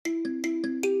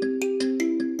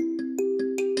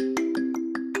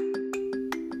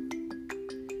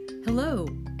Hello,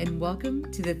 and welcome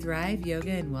to the Thrive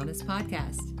Yoga and Wellness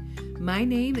Podcast. My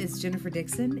name is Jennifer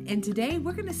Dixon, and today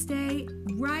we're going to stay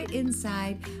right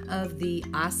inside of the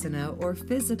asana or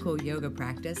physical yoga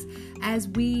practice as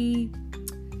we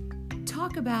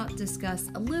discuss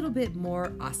a little bit more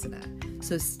asana.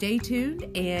 So stay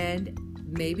tuned and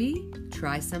maybe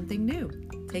try something new.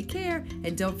 Take care,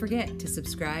 and don't forget to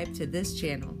subscribe to this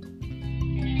channel.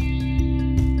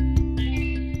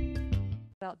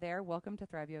 Out there, welcome to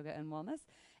Thrive Yoga and Wellness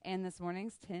and this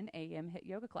morning's 10 a.m. HIIT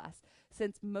yoga class.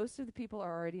 Since most of the people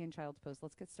are already in child's pose,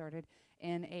 let's get started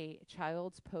in a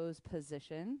child's pose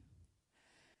position.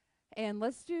 And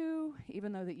let's do,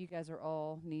 even though that you guys are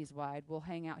all knees wide, we'll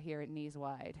hang out here at knees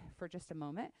wide for just a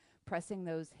moment, pressing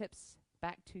those hips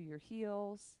back to your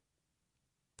heels.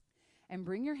 And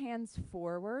bring your hands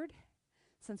forward.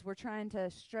 Since we're trying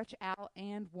to stretch out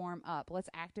and warm up, let's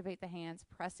activate the hands,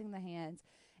 pressing the hands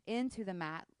into the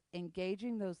mat,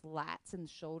 engaging those lats and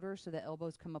shoulders so the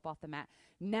elbows come up off the mat.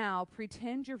 Now,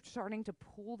 pretend you're starting to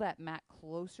pull that mat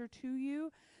closer to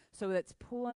you, so it's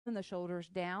pulling the shoulders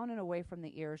down and away from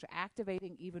the ears,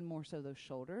 activating even more so those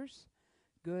shoulders.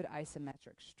 Good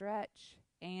isometric stretch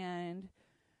and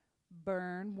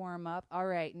burn, warm up. All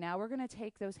right, now we're going to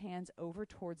take those hands over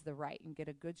towards the right and get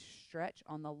a good stretch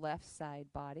on the left side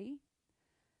body.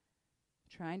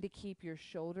 Trying to keep your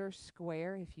shoulders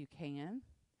square if you can,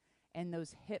 and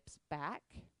those hips back.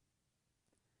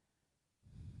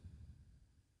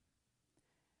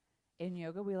 In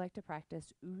yoga, we like to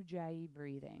practice Ujjayi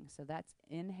breathing. So that's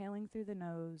inhaling through the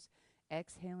nose,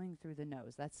 exhaling through the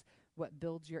nose. That's what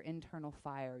builds your internal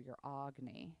fire, your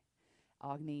Agni.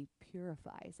 Agni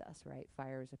purifies us, right?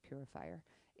 Fire is a purifier.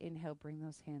 Inhale, bring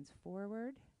those hands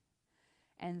forward.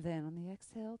 And then on the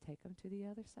exhale, take them to the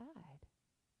other side.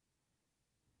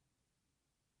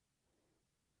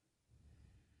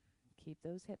 Keep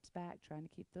those hips back, trying to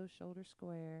keep those shoulders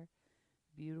square.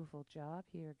 Beautiful job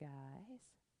here, guys.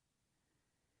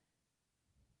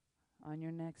 On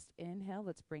your next inhale,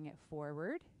 let's bring it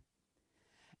forward.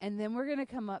 And then we're going to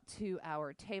come up to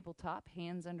our tabletop,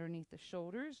 hands underneath the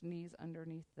shoulders, knees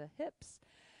underneath the hips.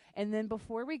 And then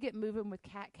before we get moving with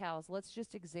cat-cows, let's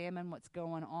just examine what's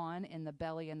going on in the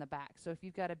belly and the back. So if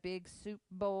you've got a big soup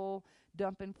bowl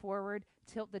dumping forward,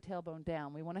 tilt the tailbone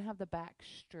down. We want to have the back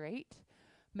straight.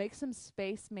 Make some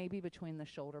space maybe between the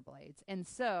shoulder blades. And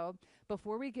so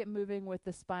before we get moving with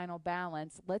the spinal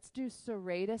balance, let's do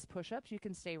serratus push-ups. You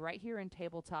can stay right here in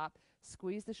tabletop,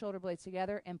 squeeze the shoulder blades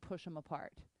together and push them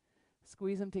apart.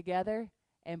 Squeeze them together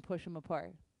and push them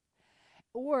apart.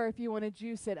 Or if you want to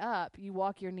juice it up, you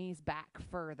walk your knees back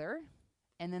further,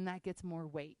 and then that gets more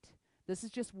weight. This is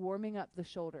just warming up the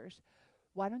shoulders.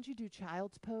 Why don't you do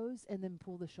child's pose and then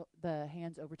pull the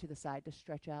hands over to the side to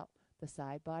stretch out the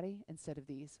side body instead of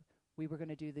these. We were going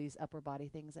to do these upper body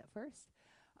things at first.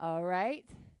 All right.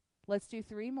 Let's do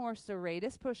 3 more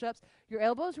serratus push-ups. Your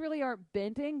elbows really aren't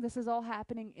bending. This is all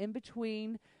happening in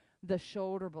between the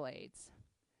shoulder blades.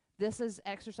 This is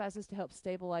exercises to help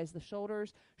stabilize the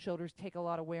shoulders. Shoulders take a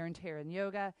lot of wear and tear in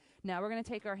yoga. Now we're going to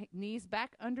take our knees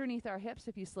back underneath our hips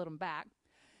if you slid them back.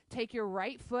 Take your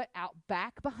right foot out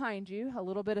back behind you, a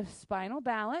little bit of spinal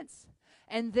balance.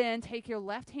 And then take your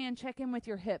left hand, check in with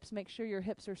your hips. Make sure your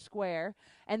hips are square.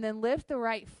 And then lift the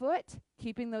right foot,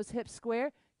 keeping those hips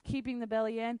square, keeping the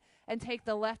belly in, and take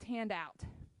the left hand out.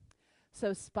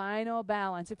 So spinal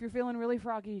balance. If you're feeling really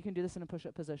froggy, you can do this in a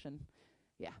push-up position.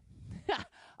 Yeah.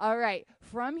 All right.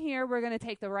 From here, we're going to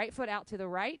take the right foot out to the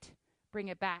right. Bring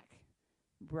it back.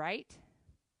 Right,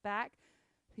 back.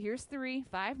 Here's 3,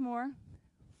 5 more.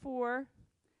 4,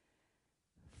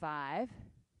 5,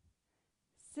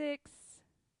 6,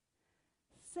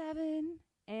 7,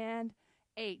 and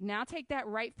 8. Now take that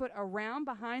right foot around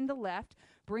behind the left.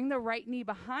 Bring the right knee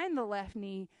behind the left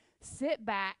knee. Sit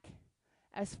back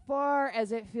as far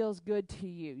as it feels good to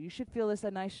you. You should feel this a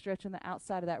nice stretch on the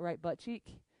outside of that right butt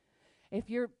cheek. If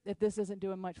this isn't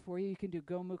doing much for you, you can do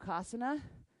Gomukhasana.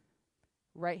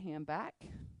 Right hand back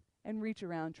and reach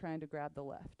around trying to grab the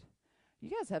left. You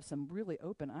guys have some really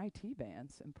open IT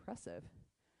bands. Impressive.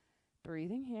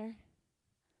 Breathing here.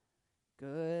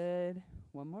 Good.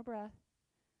 One more breath.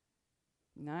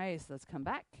 Nice. Let's come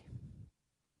back.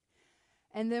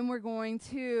 And then we're going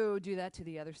to do that to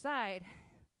the other side.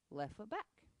 Left foot back.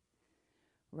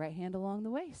 Right hand along the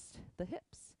waist, the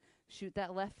hips. Shoot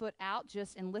that left foot out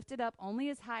and lift it up only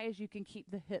as high as you can keep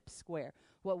the hips square.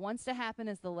 What wants to happen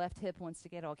is the left hip wants to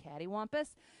get all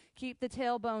cattywampus. Keep the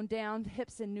tailbone down,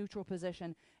 hips in neutral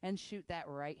position, and shoot that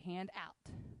right hand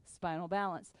out. Spinal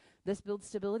balance. This builds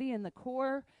stability in the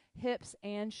core, hips,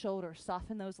 and shoulders.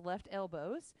 Soften those left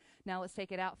elbows. Now let's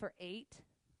take it out for 8,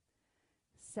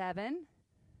 7,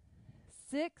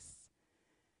 6,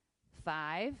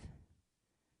 5,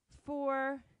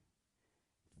 4,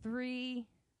 3,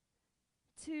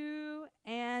 2,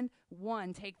 and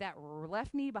 1. Take that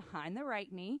left knee behind the right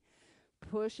knee,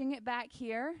 pushing it back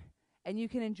here, and you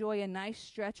can enjoy a nice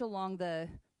stretch along the,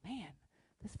 man,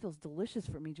 this feels delicious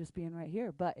for me just being right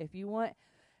here. But if you want,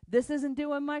 this isn't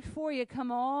doing much for you,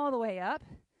 come all the way up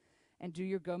and do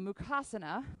your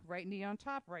Gomukhasana. Right knee on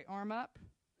top, right arm up.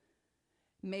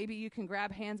 Maybe you can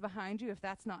grab hands behind you. If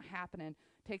that's not happening,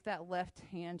 take that left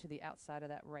hand to the outside of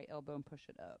that right elbow and push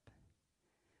it up.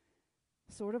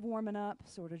 Sort of warming up,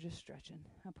 sort of just stretching.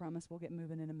 I promise we'll get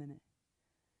moving in a minute.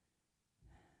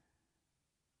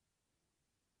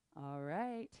 All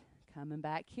right, coming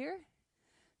back here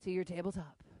to your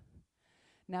tabletop.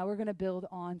 Now we're going to build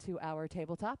onto our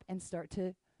tabletop and start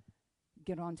to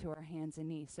get onto our hands and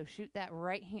knees. So shoot that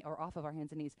right hand, or off of our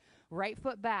hands and knees. Right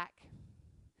foot back.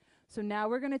 So now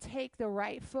we're going to take the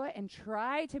right foot and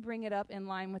try to bring it up in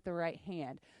line with the right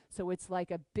hand. So it's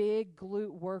like a big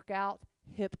glute workout,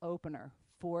 hip opener.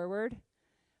 Forward,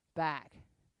 back,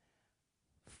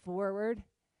 forward.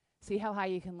 See how high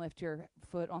you can lift your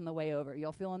foot on the way over.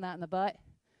 Y'all feeling that in the butt?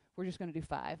 We're just going to do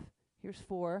 5. Here's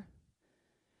 4.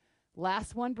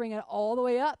 Last one, bring it all the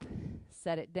way up.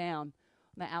 Set it down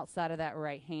on the outside of that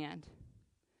right hand.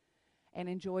 And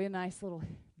enjoy a nice little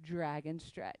dragon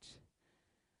stretch.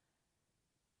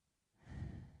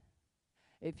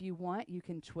 If you want, you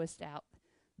can twist out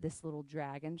this little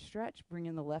dragon stretch,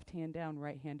 bringing the left hand down,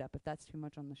 right hand up. If that's too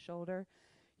much on the shoulder,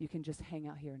 you can just hang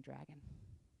out here in dragon.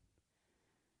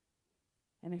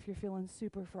 And if you're feeling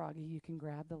super froggy, you can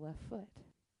grab the left foot.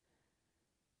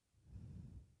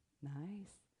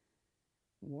 Nice.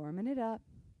 Warming it up.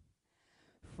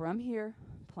 From here,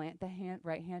 plant the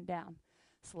right hand down.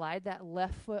 Slide that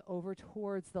left foot over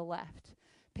towards the left.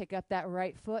 Pick up that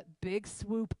right foot, big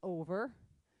swoop over.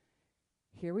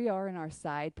 Here we are in our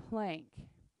side plank.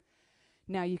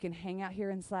 Now you can hang out here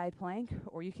in side plank,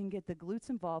 or you can get the glutes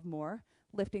involved more,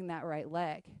 lifting that right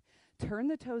leg. Turn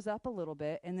the toes up a little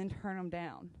bit and then turn them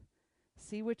down.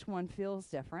 See which one feels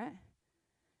different.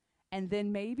 And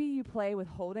then maybe you play with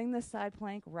holding the side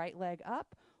plank, right leg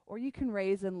up, or you can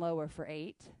raise and lower for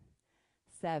 8,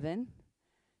 7,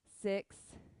 6,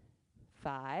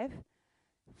 5,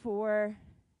 4,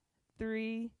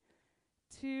 3,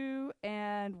 2,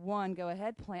 and 1. Go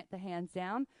ahead, plant the hands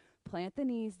down, plant the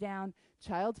knees down,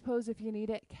 child's pose if you need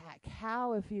it,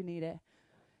 cat-cow if you need it,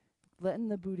 letting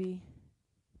the booty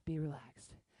be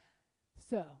relaxed.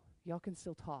 So, y'all can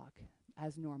still talk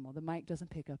as normal. The mic doesn't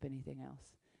pick up anything else.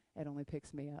 It only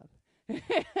picks me up.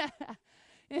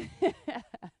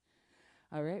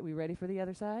 All right, we ready for the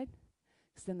other side?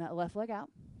 Extend that left leg out.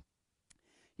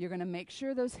 You're going to make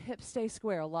sure those hips stay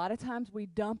square. A lot of times we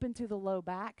dump into the low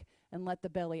back and let the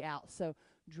belly out. So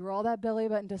draw that belly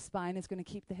button to spine. It's going to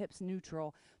keep the hips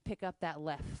neutral. Pick up that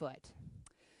left foot.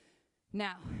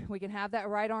 Now, we can have that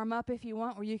right arm up if you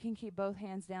want, or you can keep both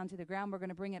hands down to the ground. We're going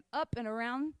to bring it up and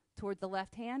around toward the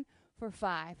left hand for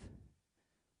 5,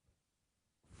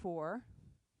 4,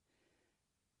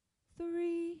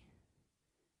 3,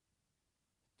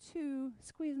 2,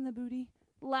 squeezing the booty.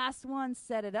 Last one,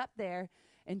 set it up there.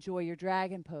 Enjoy your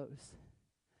dragon pose.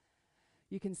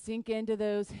 You can sink into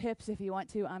those hips if you want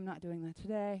to. I'm not doing that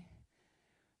today.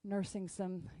 Nursing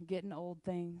some getting old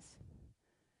things.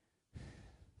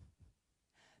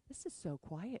 This is so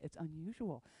quiet. It's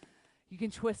unusual. You can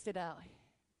twist it out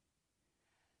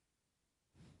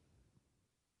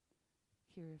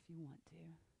here if you want to.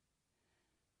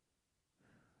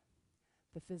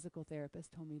 The physical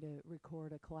therapist told me to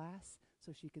record a class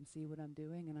so she can see what I'm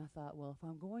doing, and I thought, well, if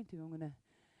I'm going to, I'm going to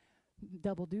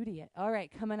double duty it. All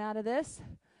right, coming out of this,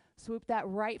 swoop that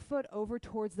right foot over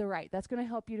towards the right. That's going to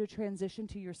help you to transition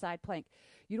to your side plank.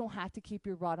 You don't have to keep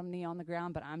your bottom knee on the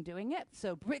ground, but I'm doing it.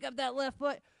 So pick up that left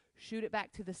foot, shoot it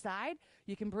back to the side.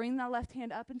 You can bring that left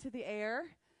hand up into the air,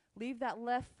 leave that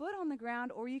left foot on the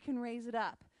ground, or you can raise it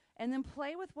up. And then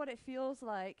play with what it feels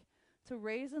like to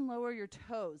raise and lower your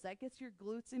toes. That gets your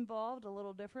glutes involved a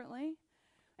little differently.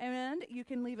 And you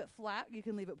can leave it flat, you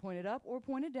can leave it pointed up or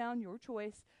pointed down, your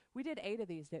choice. We did 8 of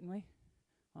these, didn't we?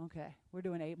 Okay, we're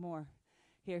doing 8 more.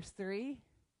 Here's 3,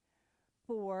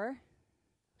 4,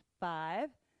 5,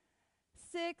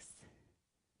 6,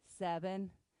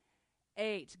 7,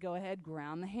 8. Go ahead,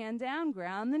 ground the hand down,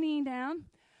 ground the knee down.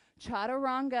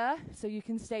 Chaturanga, so you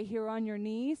can stay here on your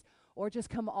knees or just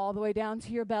come all the way down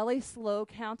to your belly. Slow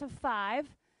count of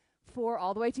 5, 4,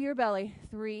 all the way to your belly.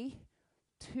 3,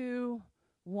 2,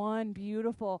 1.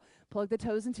 Beautiful. Plug the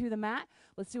toes into the mat.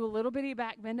 Let's do a little bitty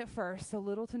back bend at first. So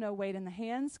little to no weight in the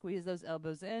hands. Squeeze those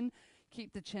elbows in.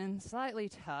 Keep the chin slightly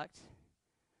tucked.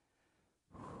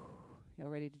 Y'all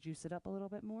ready to juice it up a little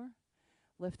bit more?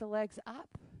 Lift the legs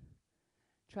up.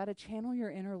 Try to channel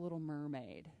your inner little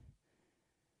mermaid.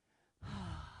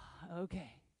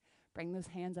 Okay. Bring those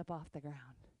hands up off the ground.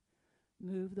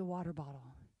 Move the water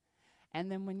bottle.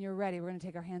 And then when you're ready, we're going to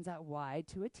take our hands out wide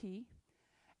to a T,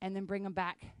 and then bring them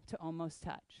back to almost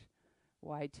touch.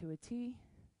 Wide to a T,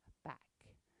 back.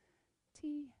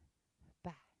 T,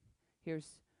 back.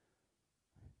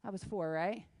 That was 4,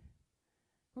 right?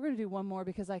 We're going to do one more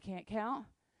because I can't count.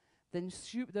 Then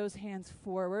shoot those hands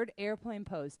forward, airplane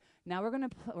pose. Now we're going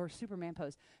to, or Superman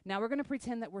pose. Now we're going to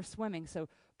pretend that we're swimming. So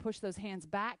push those hands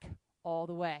back all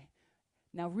the way.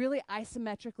 Now really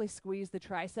isometrically squeeze the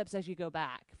triceps as you go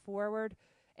back. Forward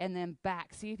and then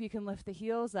back. See if you can lift the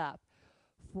heels up.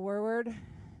 Forward,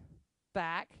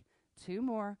 back. 2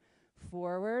 more.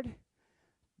 Forward,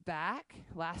 back.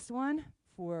 Last one.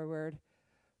 Forward,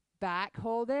 back.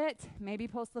 Hold it. Maybe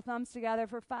pulse the thumbs together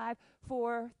for 5,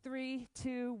 4, 3,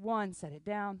 2, 1. Set it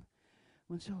down.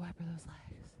 Windshield wiper those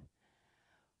legs.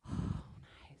 Oh,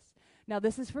 nice. Now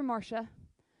this is for Marcia.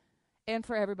 And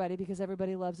for everybody, because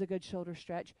everybody loves a good shoulder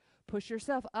stretch. Push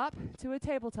yourself up to a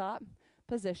tabletop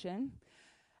position.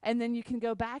 And then you can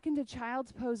go back into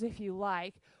child's pose if you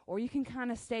like, or you can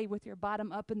kind of stay with your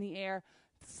bottom up in the air.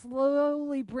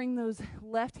 Slowly bring those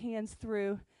left hands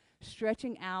through,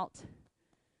 stretching out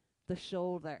the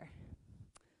shoulder.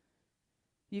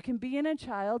 You can be in a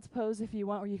child's pose if you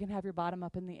want, or you can have your bottom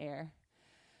up in the air.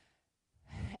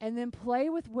 And then play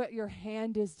with what your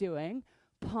hand is doing.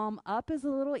 Palm up is a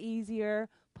little easier.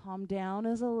 Palm down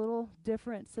is a little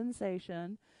different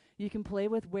sensation. You can play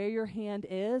with where your hand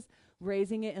is,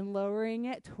 raising it and lowering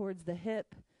it towards the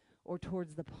hip or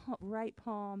towards the right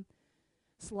palm.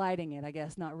 Sliding it, I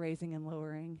guess, not raising and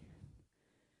lowering.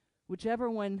 Whichever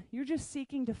one, you're just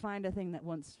seeking to find a thing that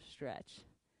wants to stretch.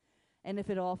 And if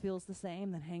it all feels the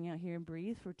same, then hang out here and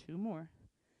breathe for 2 more.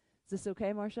 Is this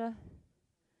okay, Marcia?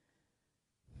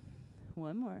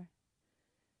 1 more.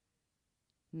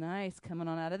 Nice. Coming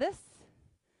on out of this.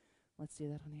 Let's do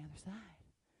that on the other side.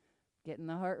 Getting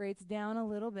the heart rates down a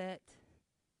little bit.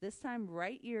 This time,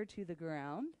 right ear to the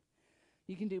ground.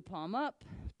 You can do palm up,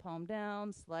 palm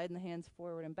down, sliding the hands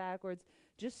forward and backwards.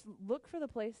 Just look for the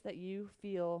place that you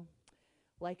feel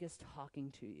like is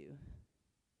talking to you.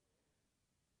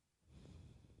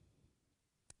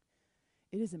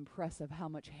 It is impressive how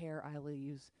much hair I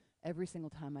use every single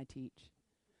time I teach.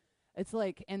 It's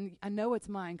like, and I know it's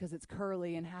mine because it's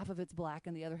curly and half of it's black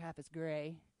and the other half is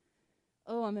gray.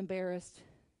 Oh, I'm embarrassed.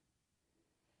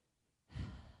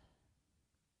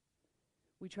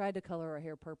 We tried to color our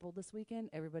hair purple this weekend,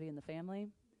 everybody in the family,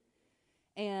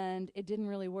 and it didn't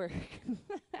really work.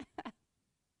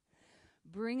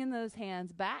 Bringing those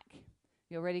hands back.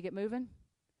 You ready to get moving?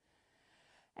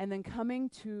 And then coming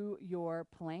to your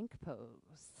plank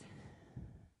pose.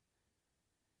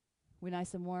 We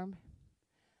nice and warm?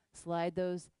 Slide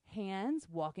those hands,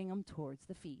 walking them towards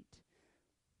the feet.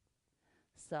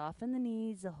 Soften the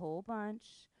knees a whole bunch.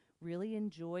 Really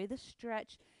enjoy the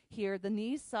stretch. Here, the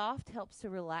knees soft helps to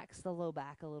relax the low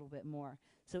back a little bit more.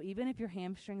 So even if your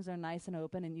hamstrings are nice and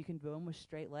open and you can do them with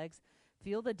straight legs,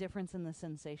 feel the difference in the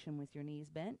sensation with your knees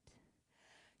bent.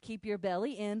 Keep your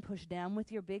belly in, push down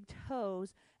with your big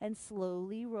toes, and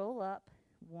slowly roll up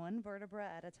 1 vertebra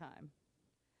at a time.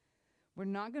 We're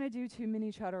not going to do too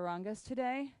many chaturangas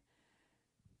today.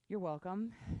 You're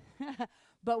welcome.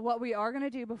 But what we are going to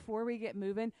do before we get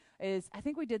moving is, I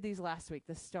think we did these last week,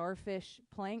 the starfish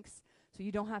planks. So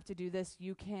you don't have to do this.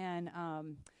 You can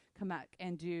come out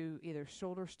and do either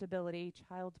shoulder stability,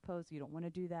 child's pose. You don't want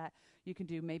to do that. You can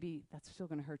do maybe, that's still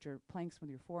going to hurt your planks with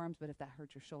your forearms, but if that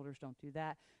hurts your shoulders, don't do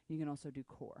that. You can also do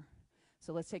core.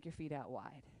 So let's take your feet out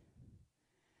wide.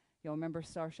 You'll remember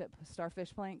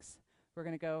starfish planks? We're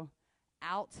going to go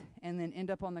out and then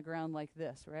end up on the ground like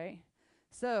this, right?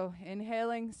 So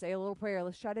inhaling, say a little prayer.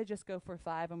 Let's try to just go for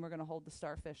 5, and we're going to hold the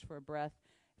starfish for a breath.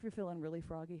 If you're feeling really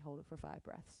froggy, hold it for 5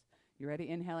 breaths. You ready?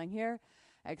 Inhaling here.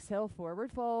 Exhale,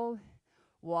 forward fold.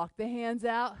 Walk the hands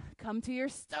out. Come to your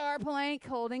star plank,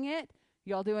 holding it.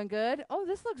 Y'all doing good? Oh,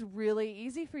 this looks really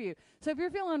easy for you. So if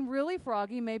you're feeling really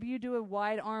froggy, maybe you do a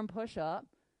wide arm push-up.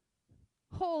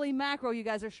 Holy mackerel, you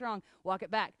guys are strong. Walk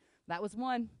it back. That was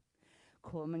 1.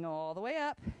 Coming all the way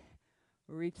up.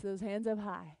 Reach those hands up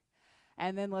high.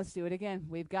 And then let's do it again.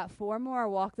 We've got 4 more.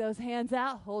 Walk those hands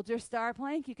out. Hold your star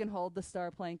plank. You can hold the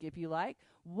star plank if you like.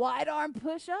 Wide arm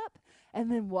push up. And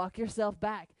then walk yourself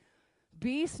back.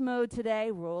 Beast mode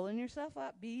today. Rolling yourself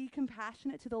up. Be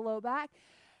compassionate to the low back.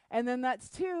 And then that's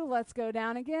 2. Let's go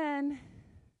down again.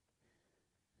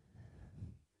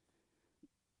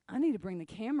 I need to bring the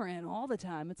camera in all the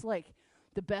time. It's like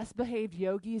the best behaved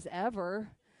yogis ever.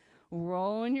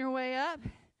 Rolling your way up.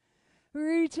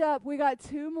 Reach up. We got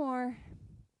 2 more.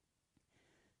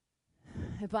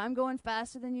 If I'm going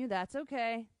faster than you, that's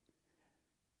okay.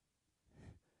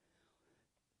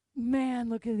 Man,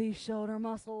 look at these shoulder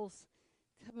muscles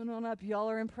coming on up. Y'all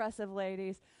are impressive,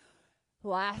 ladies.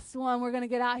 Last one. We're going to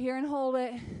get out here and hold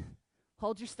it.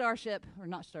 Hold your starship. Or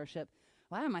not starship.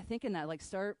 Why am I thinking that? Like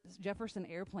Jefferson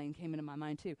Airplane came into my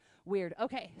mind too. Weird.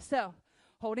 Okay, so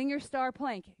holding your star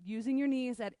plank, using your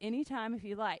knees at any time if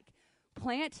you like.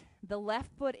 Plant the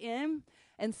left foot in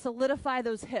and solidify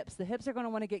those hips. The hips are going to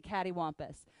want to get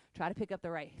cattywampus. Try to pick up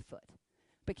the right foot,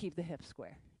 but keep the hips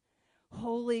square.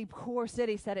 Holy core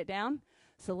city, set it down.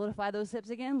 Solidify those hips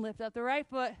again. Lift up the right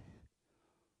foot.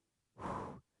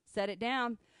 Set it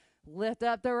down. Lift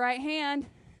up the right hand.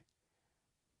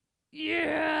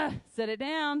 Yeah. Set it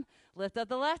down. Lift up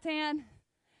the left hand.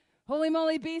 Holy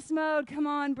moly, beast mode. Come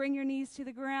on, bring your knees to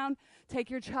the ground. Take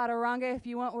your chaturanga if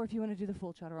you want, or if you want to do the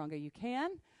full chaturanga, you can.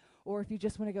 Or if you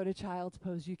just want to go to child's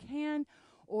pose, you can.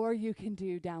 Or you can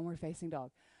do downward facing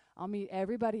dog. I'll meet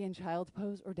everybody in child's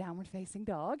pose or downward facing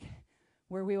dog,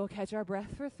 where we will catch our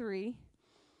breath for 3. Is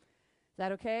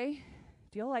that okay?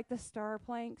 Do y'all like the star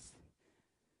planks?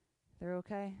 They're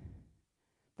okay?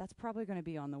 That's probably going to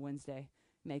be on the Wednesday.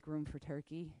 Make room for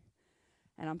turkey.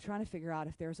 And I'm trying to figure out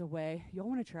if there's a way. Y'all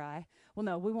want to try? Well,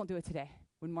 no, we won't do it today.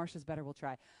 When Marsha's better, we'll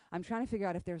try. I'm trying to figure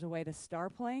out if there's a way to star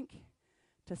plank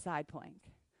to side plank.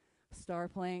 Star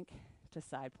plank to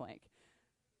side plank.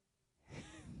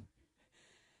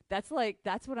 That's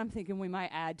what I'm thinking we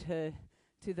might add to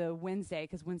the Wednesday,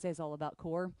 because Wednesday's all about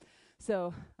core.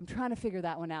 So I'm trying to figure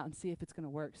that one out and see if it's going to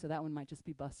work. So that one might just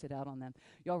be busted out on them.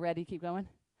 Y'all ready? Keep going.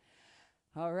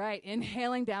 All right.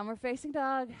 Inhaling, downward facing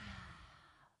dog.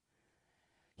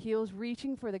 Heels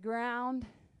reaching for the ground.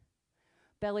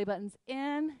 Belly button's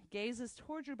in. Gazes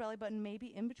towards your belly button, maybe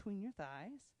in between your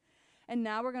thighs. And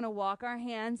now we're going to walk our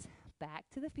hands back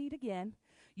to the feet again.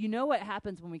 You know what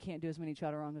happens when we can't do as many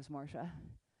chaturangas, Marsha?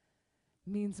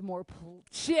 Means more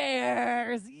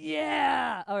chairs.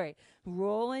 Yeah. All right.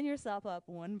 Rolling yourself up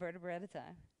 1 vertebra at a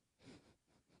time.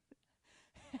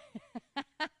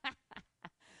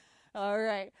 All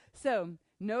right. So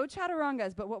no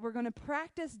chaturangas, but what we're going to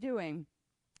practice doing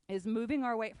is moving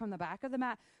our weight from the back of the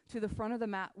mat to the front of the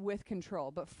mat with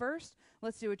control. But first,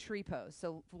 let's do a tree pose.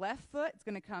 So left foot is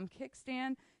going to come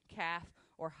kickstand, calf,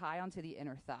 or high onto the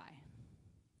inner thigh.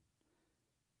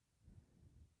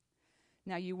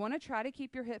 Now, you want to try to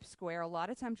keep your hips square. A lot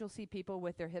of times you'll see people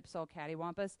with their hips all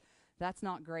cattywampus. That's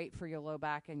not great for your low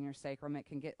back and your sacrum. It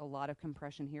can get a lot of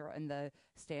compression here on the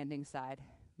standing side.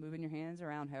 Moving your hands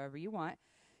around however you want.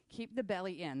 Keep the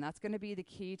belly in. That's going to be the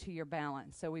key to your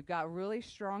balance. So we've got really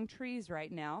strong trees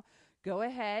right now. Go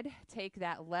ahead, take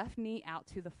that left knee out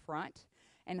to the front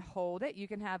and hold it. You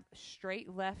can have straight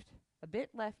left, a bit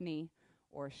left knee,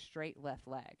 or straight left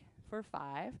leg. For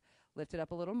 5, lift it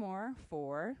up a little more.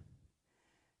 4,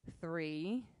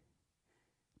 3,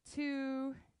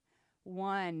 2,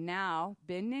 1. Now,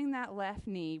 bending that left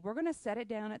knee, we're going to set it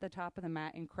down at the top of the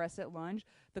mat in crescent lunge.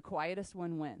 The quietest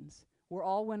one wins. We're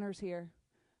all winners here,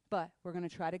 but we're going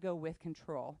to try to go with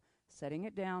control. Setting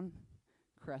it down,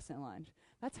 crescent lunge.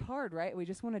 That's hard, right? We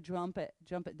just want to jump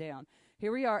it down.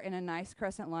 Here we are in a nice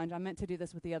crescent lunge. I meant to do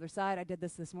this with the other side. I did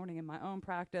this morning in my own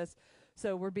practice.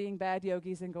 So we're being bad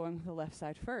yogis and going with the left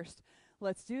side first.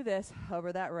 Let's do this.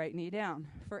 Hover that right knee down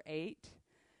for 8,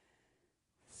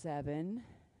 7,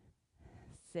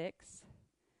 6,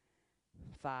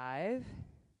 5,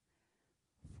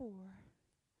 4,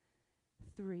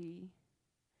 3,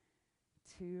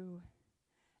 2,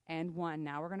 and 1.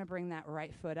 Now we're going to bring that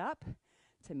right foot up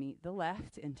to meet the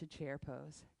left into chair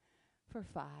pose for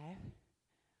 5,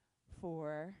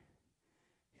 4,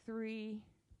 3,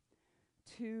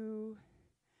 2,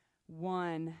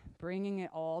 1. Bringing it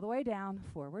all the way down,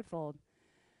 forward fold.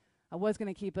 I was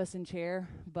going to keep us in chair,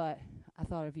 but I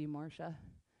thought of you, Marsha.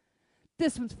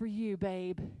 This one's for you,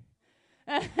 babe.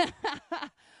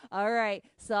 All right,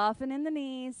 soften in the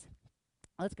knees.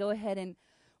 Let's go ahead and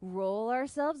roll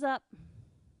ourselves up.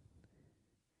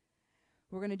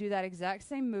 We're going to do that exact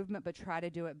same movement, but try to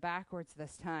do it backwards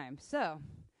this time. So,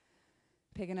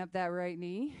 picking up that right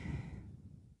knee.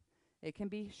 It can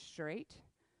be straight.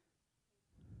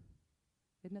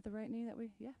 Isn't it the right knee that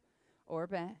yeah. Or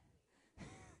bent.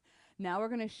 Now we're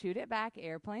going to shoot it back,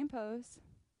 airplane pose.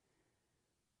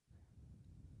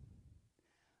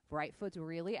 Right foot's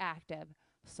really active.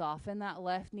 Soften that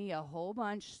left knee a whole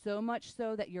bunch, so much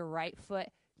so that your right foot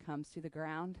comes to the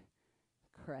ground.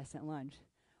 Crescent lunge.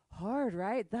 Hard,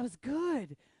 right? That was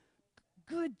good.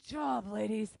 Good job,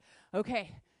 ladies.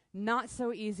 Okay, not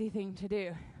so easy thing to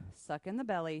do. Suck in the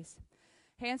bellies.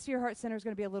 Hands to your heart center is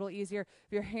going to be a little easier.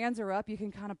 If your hands are up, you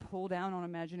can kind of pull down on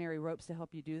imaginary ropes to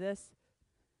help you do this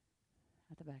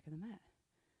at the back of the mat.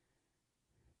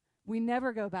 We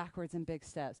never go backwards in big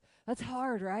steps. That's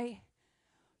hard, right?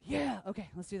 Yeah. Okay,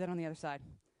 let's do that on the other side.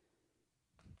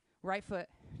 Right foot,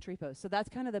 tree pose. So that's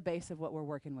kind of the base of what we're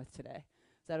working with today.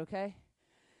 Is that okay?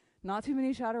 Not too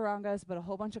many chaturangas, but a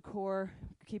whole bunch of core,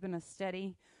 keeping us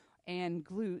steady, and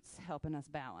glutes helping us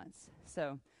balance.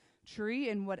 So tree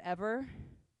in whatever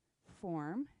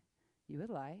form you would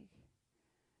like.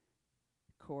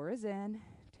 Core is in,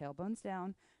 tailbone's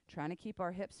down, trying to keep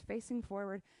our hips facing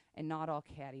forward and not all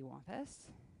cattywampus.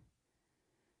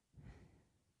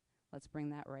 Let's bring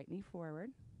that right knee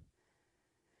forward.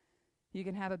 You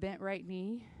can have a bent right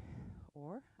knee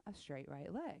or a straight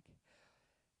right leg.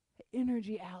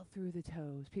 Energy out through the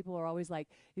toes. People are always like,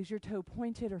 is your toe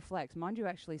pointed or flexed? Manju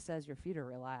actually says your feet are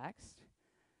relaxed.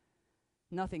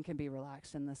 Nothing can be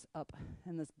relaxed in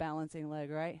this balancing leg,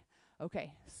 right?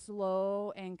 Okay,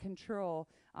 slow and control.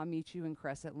 I'll meet you in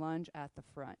crescent lunge at the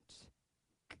front.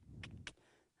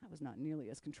 That was not nearly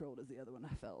as controlled as the other one,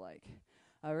 I felt like.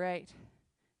 All right,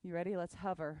 you ready? Let's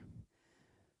hover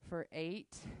for 8,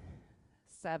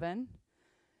 7,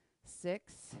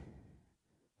 6,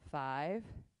 5,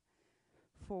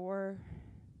 4,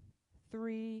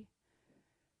 3,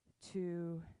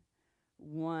 2,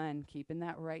 1. Keeping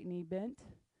that right knee bent.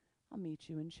 I'll meet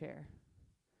you in chair.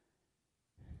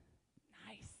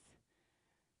 Nice.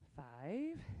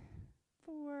 5,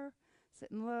 4,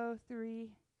 sitting low.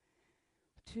 3,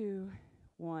 2,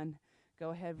 1. Go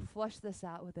ahead, flush this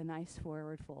out with a nice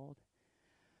forward fold.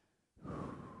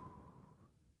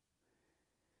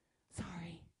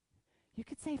 Sorry. You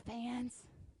could say fans.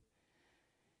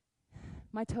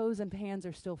 My toes and hands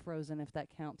are still frozen, if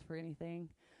that counts for anything.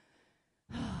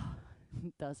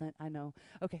 Doesn't, I know.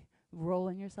 Okay,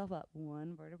 rolling yourself up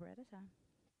one vertebra at a time.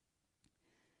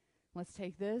 Let's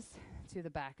take this to the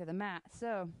back of the mat.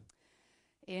 So,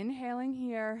 inhaling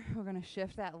here, we're going to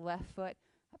shift that left foot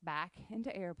back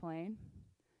into airplane.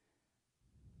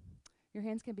 Your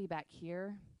hands can be back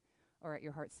here or at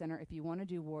your heart center. If you want to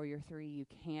do Warrior 3, you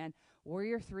can.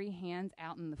 Warrior 3, hands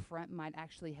out in the front might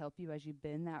actually help you as you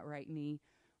bend that right knee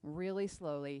really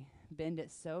slowly. Bend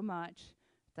it so much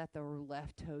that the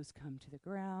left toes come to the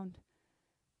ground.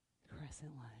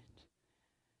 Crescent lunge.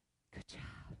 Good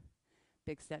job.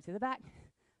 Big step to the back.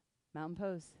 Mountain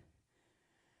pose.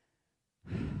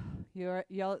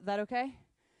 Y'all, that okay?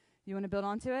 You want to build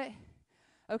onto it?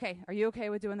 Okay, are you okay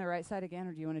with doing the right side again,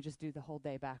 or do you want to just do the whole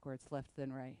day backwards, left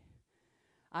then right?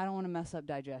 I don't want to mess up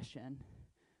digestion.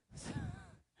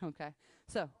 Okay,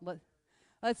 so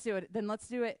let's do it. Then let's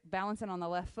do it balancing on the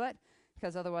left foot,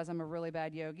 because otherwise I'm a really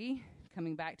bad yogi.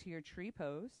 Coming back to your tree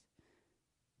pose.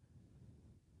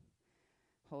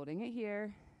 Holding it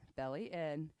here, belly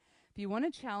in. If you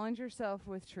want to challenge yourself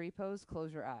with tree pose,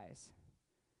 close your eyes.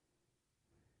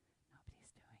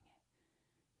 Nobody's doing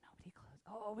it. Nobody closed.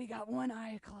 Oh, we got one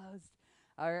eye closed.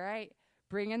 All right,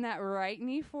 bringing that right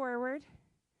knee forward.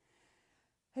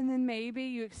 And then maybe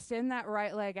you extend that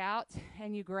right leg out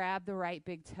and you grab the right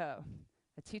big toe.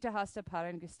 Adhita Hasta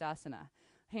Padangusthasana.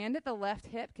 Hand at the left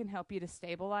hip can help you to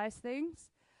stabilize things.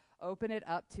 Open it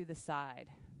up to the side.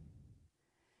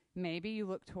 Maybe you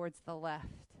look towards the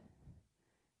left.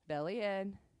 Belly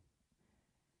in.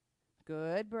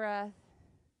 Good breath.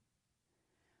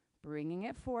 Bringing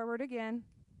it forward again.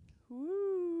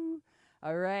 Woo.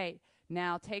 All right.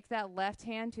 Now take that left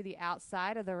hand to the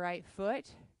outside of the right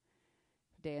foot.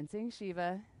 Dancing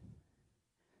Shiva.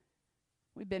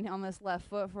 We've been on this left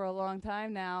foot for a long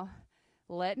time now.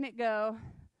 Letting it go.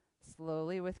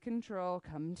 Slowly with control,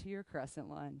 come to your crescent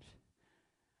lunge.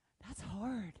 That's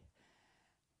hard.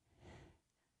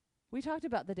 We talked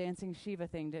about the dancing Shiva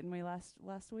thing, didn't we, last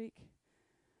week?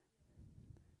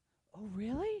 Oh,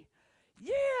 really?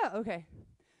 Yeah. Okay.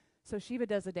 So Shiva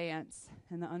does a dance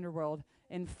in the underworld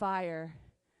in fire.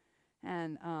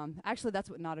 And actually, that's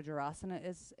what Nadajarasana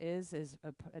is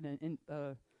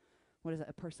what is it,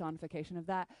 a personification of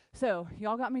that. So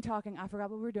y'all got me talking. I forgot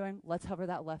what we were doing. Let's hover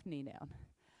that left knee down.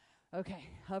 Okay,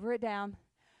 hover it down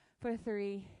for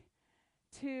 3,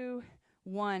 2,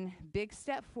 1. Big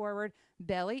step forward,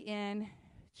 belly in,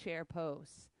 chair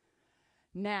pose.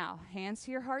 Now, hands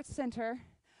to your heart center.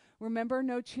 Remember,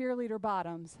 no cheerleader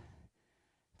bottoms.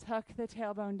 Tuck the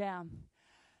tailbone down.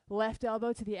 Left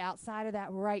elbow to the outside of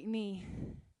that right knee.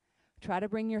 Try to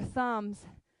bring your thumbs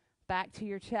back to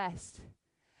your chest.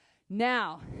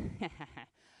 Now,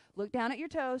 look down at your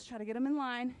toes. Try to get them in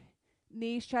line.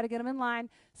 Knees, try to get them in line.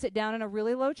 Sit down in a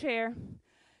really low chair.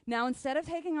 Now, instead of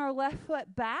taking our left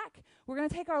foot back, we're going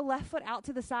to take our left foot out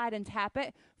to the side and tap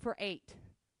it for 8.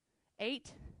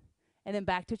 8, and then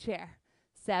back to chair.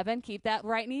 7, keep that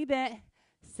right knee bent.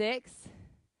 6,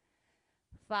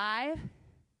 5,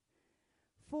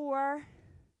 4,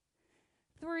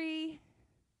 3,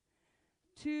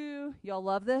 2, y'all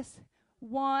love this.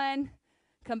 1,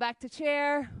 come back to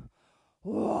chair.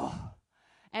 Whoa.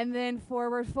 And then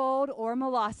forward fold or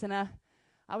malasana.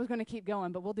 I was going to keep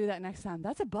going, but we'll do that next time.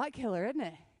 That's a butt killer, isn't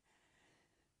it?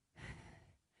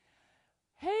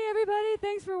 Hey, everybody.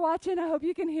 Thanks for watching. I hope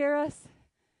you can hear us.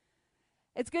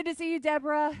 It's good to see you,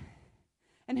 Deborah.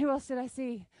 And who else did I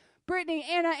see? Brittany,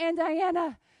 Anna, and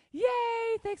Diana.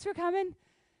 Yay! Thanks for coming.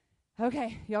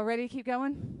 Okay, y'all ready to keep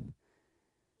going?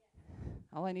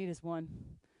 All I need is 1.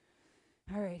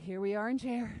 All right, here we are in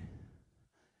chair.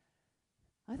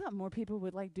 I thought more people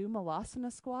would do malasana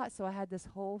squat, so I had this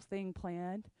whole thing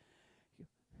planned.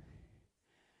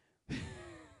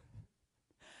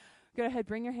 Go ahead,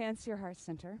 bring your hands to your heart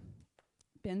center.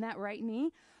 Bend that right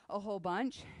knee a whole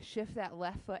bunch. Shift that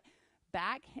left foot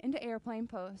back into airplane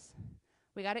pose.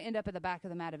 We got to end up at the back of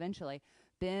the mat eventually.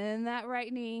 Bend that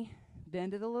right knee.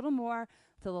 Bend it a little more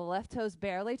till the left toes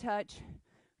barely touch.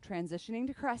 Transitioning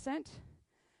to crescent.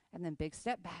 And then big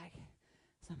step back.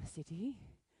 Samasthiti.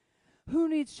 Who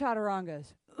needs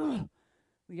chaturangas?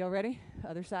 Y'all ready?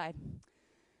 Other side.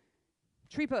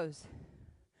 Tree pose.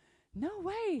 No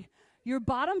way. Your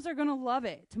bottoms are going to love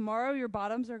it. Tomorrow your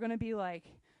bottoms are going to be like,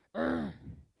 Urgh.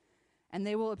 And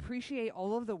they will appreciate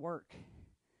all of the work.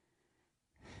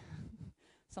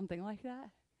 Something like that.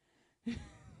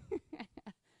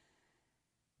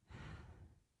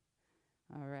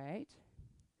 All right.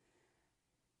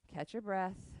 Catch your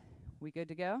breath. We good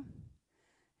to go?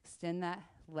 Extend that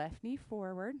left knee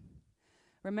forward.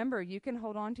 Remember, you can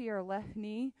hold on to your left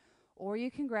knee or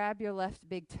you can grab your left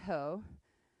big toe.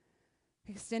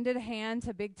 Extended hand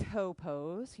to big toe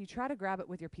pose. You try to grab it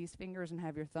with your peace fingers and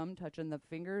have your thumb touching the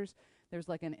fingers. There's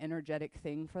an energetic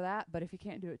thing for that, but if you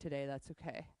can't do it today, that's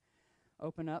okay.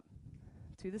 Open up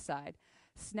to the side.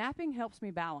 Snapping helps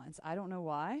me balance. I don't know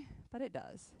why, but it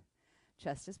does.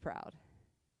 Chest is proud.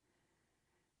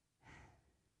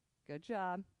 Good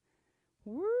job.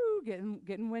 Woo,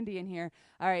 getting windy in here.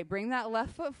 All right, bring that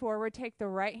left foot forward. Take the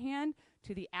right hand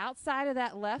to the outside of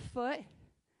that left foot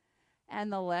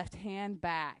and the left hand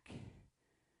back.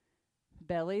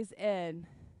 Belly's in.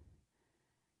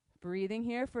 Breathing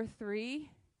here for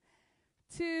 3,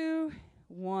 2,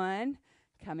 1.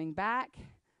 Coming back,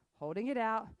 holding it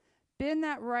out. Bend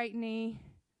that right knee.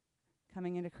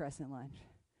 Coming into crescent lunge.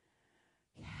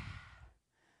 Yeah.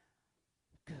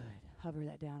 Good. Hover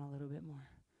that down a little bit more.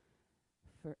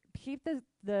 Keep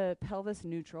the pelvis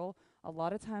neutral. A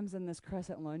lot of times in this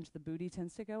crescent lunge, the booty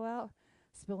tends to go out,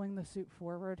 spilling the soup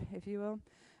forward, if you will.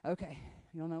 Okay,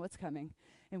 you'll know what's coming.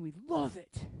 And we love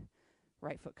it.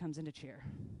 Right foot comes into chair.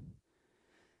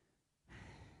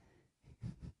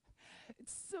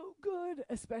 It's so good,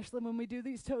 especially when we do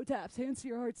these toe taps. Hands to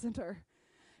your heart center.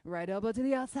 Right elbow to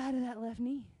the outside of that left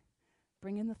knee.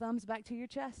 Bring in the thumbs back to your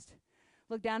chest.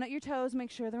 Look down at your toes. Make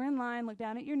sure they're in line. Look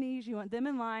down at your knees. You want them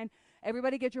in line.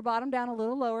 Everybody get your bottom down a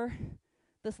little lower.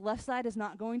 This left side is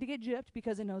not going to get gypped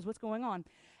because it knows what's going on.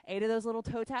 8 of those little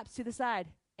toe taps to the side.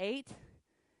 8,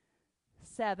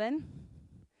 7,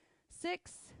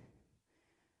 6,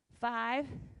 5,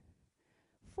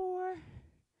 4,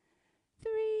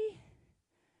 3,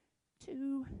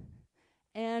 2,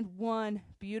 and 1.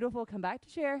 Beautiful. Come back to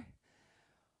chair.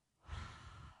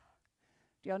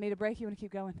 Do y'all need a break? You want to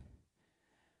keep going?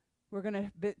 We're going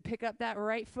to pick up that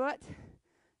right foot,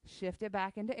 shift it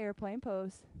back into airplane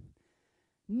pose.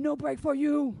 No break for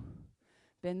you.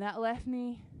 Bend that left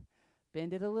knee.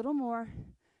 Bend it a little more.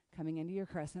 Coming into your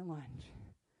crescent lunge.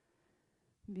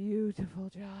 Beautiful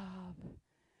job.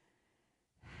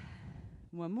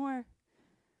 One more.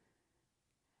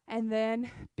 And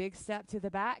then big step to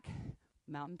the back,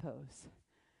 mountain pose.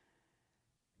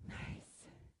 Nice.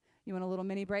 You want a little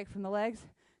mini break from the legs?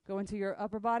 Go into your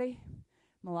upper body,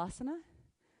 malasana.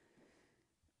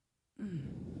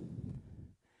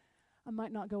 I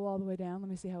might not go all the way down. Let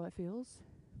me see how it feels.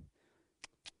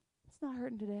 It's not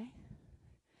hurting today.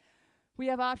 We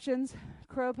have options: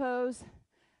 crow pose,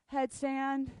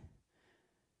 headstand.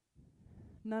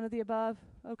 None of the above?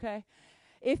 Okay.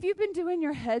 If you've been doing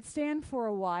your headstand for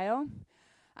a while,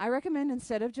 I recommend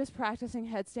instead of just practicing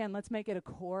headstand, let's make it a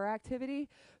core activity.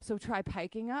 So try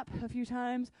piking up a few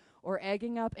times or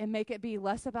egging up and make it be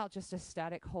less about just a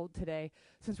static hold today,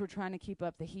 since we're trying to keep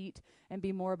up the heat, and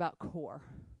be more about core.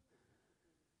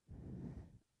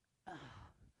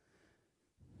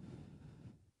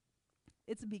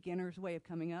 It's a beginner's way of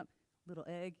coming up. Little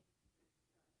egg,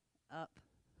 up,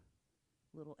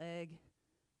 little egg,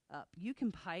 up. You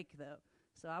can pike though.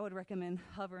 So I would recommend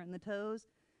hovering the toes,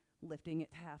 lifting it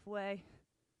halfway,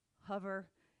 hover,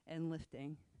 and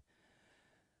lifting.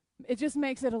 It just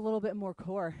makes it a little bit more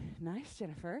core. Nice,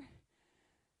 Jennifer.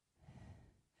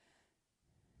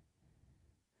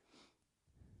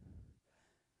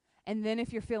 And then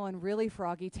if you're feeling really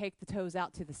froggy, take the toes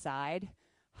out to the side,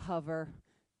 hover,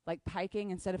 like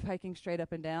piking instead of piking straight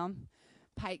up and down.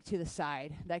 Pike to the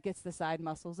side. That gets the side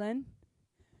muscles in.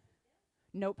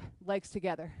 Nope, legs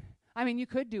together. I mean, you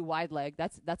could do wide leg.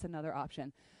 That's another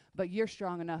option. But you're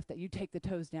strong enough that you take the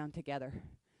toes down together.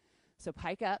 So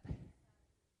pike up.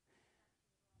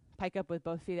 Pike up with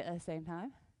both feet at the same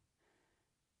time.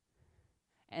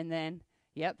 And then,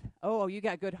 yep. Oh, you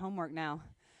got good homework now.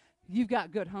 You've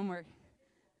got good homework.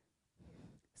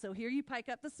 So here you pike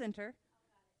up the center.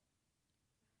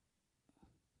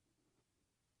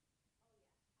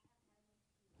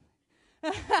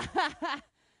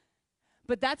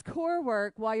 But that's core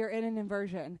work while you're in an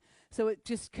inversion. So it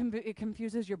just it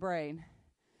confuses your brain.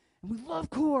 And we love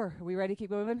core. Are we ready to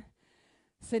keep moving?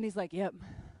 Sydney's like, yep.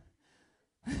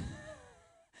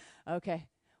 Okay,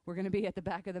 we're going to be at the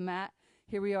back of the mat.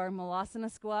 Here we are, Malasana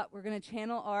squat. We're going to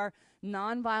channel our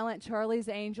non-violent Charlie's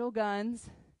Angel guns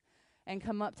and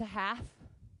come up to half.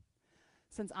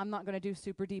 Since I'm not going to do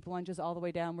super deep lunges all the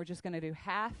way down, we're just going to do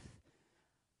half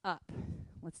up.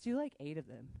 Let's do like 8 of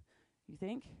them, you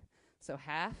think? So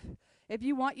half. If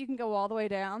you want, you can go all the way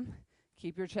down.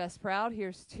 Keep your chest proud.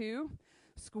 Here's 2.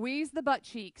 Squeeze the butt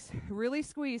cheeks. Really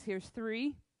squeeze. Here's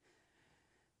 3,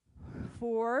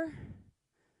 4,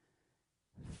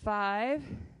 5,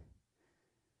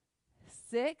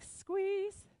 6,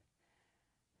 squeeze,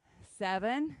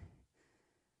 7,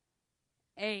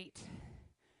 8.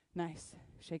 Nice.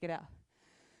 Shake it out.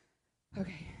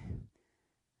 Okay.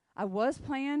 I was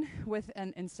playing with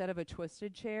instead of a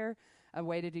twisted chair, a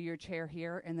way to do your chair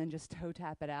here and then just toe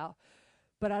tap it out.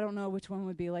 But I don't know which one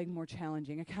would be like more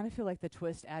challenging. I kind of feel like the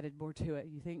twist added more to it.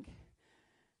 You think?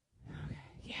 Okay.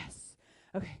 Yes.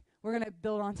 Okay. We're going to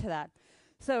build onto that.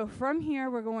 So from here,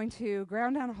 we're going to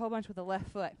ground down a whole bunch with the left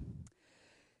foot.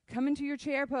 Come into your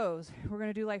chair pose. We're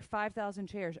going to do like 5,000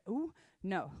 chairs. Ooh,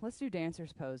 no. Let's do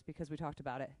dancer's pose because we talked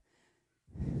about it.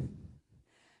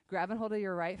 Grab and hold of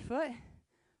your right foot.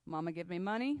 Mama, give me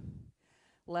money.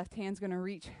 Left hand's going to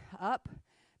reach up,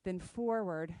 then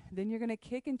forward. Then you're going to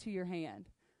kick into your hand.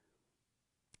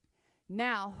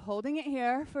 Now, holding it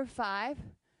here for 5,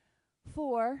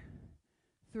 4,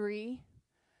 3,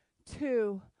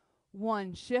 2,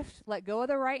 1. Shift, let go of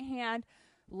the right hand.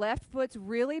 Left foot's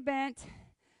really bent.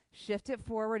 Shift it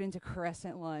forward into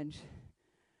crescent lunge.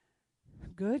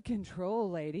 Good control,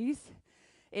 ladies.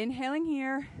 Inhaling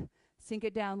here, sink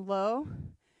it down low.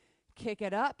 Kick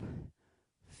it up,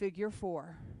 figure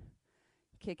 4.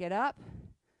 Kick it up,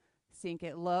 sink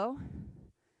it low,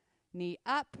 knee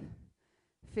up,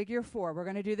 figure 4. We're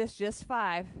going to do this just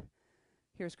 5.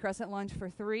 Here's crescent lunge for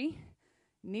 3.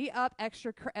 Knee up,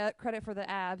 extra credit for the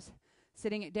abs.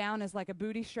 Sitting it down is like a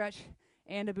booty stretch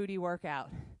and a booty workout.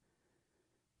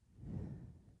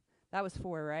 That was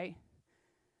 4, right?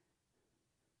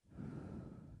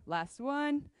 Last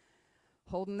one.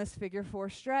 Holding this figure 4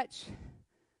 stretch.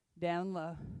 Down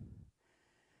low.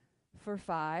 For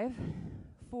 5,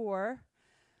 4,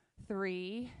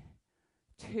 3,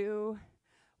 2,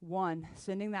 1.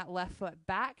 Sending that left foot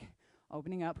back.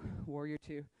 Opening up, warrior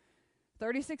 2.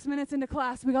 36 minutes into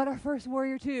class, we got our first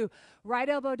warrior 2. Right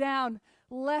elbow down,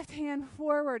 left hand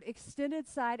forward, extended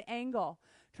side angle.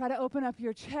 Try to open up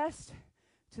your chest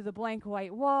to the blank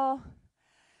white wall.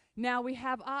 Now we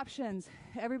have options.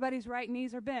 Everybody's right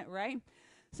knees are bent, right?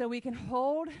 So we can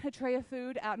hold a tray of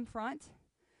food out in front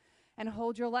and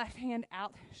hold your left hand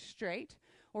out straight,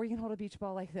 or you can hold a beach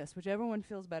ball like this, whichever one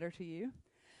feels better to you.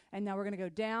 And now we're going to go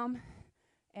down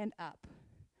and up.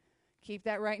 Keep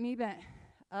that right knee bent.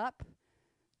 Up,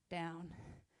 down,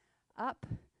 up.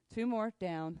 2 more,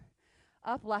 down,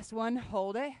 up. Last one,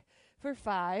 hold it for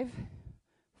 5,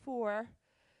 4,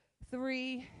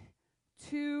 3,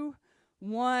 2,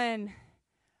 1.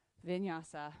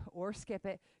 Vinyasa, or skip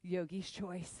it, yogi's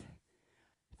choice.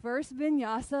 First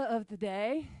vinyasa of the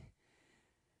day.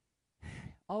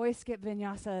 Always skip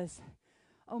vinyasas.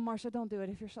 Oh, Marsha, don't do it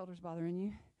if your shoulder's bothering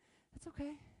you. It's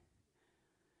okay.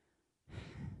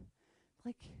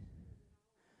 Like,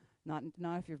 not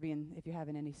if you're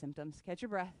having any symptoms. Catch your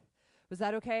breath. Was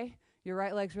that okay? Your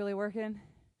right leg's really working?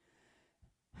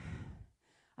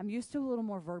 I'm used to a little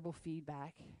more verbal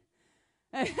feedback.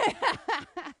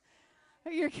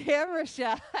 Your camera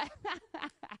shot.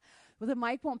 Well, the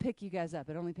mic won't pick you guys up.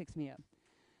 It only picks me up.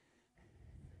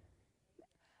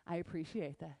 I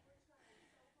appreciate that.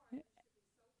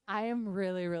 I am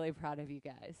really, really proud of you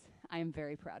guys. I am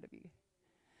very proud of you.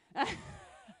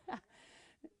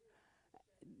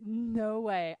 No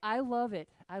way. I love it.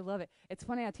 I love it. It's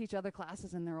funny, I teach other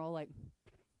classes and they're all like,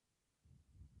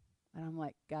 and I'm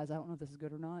like, guys, I don't know if this is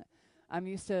good or not. I'm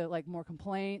used to like more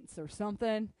complaints or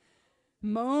something.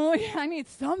 I need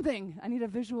something. I need a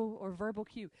visual or verbal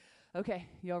cue. Okay,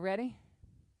 y'all ready?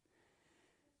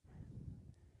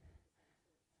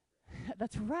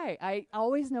 That's right. I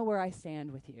always know where I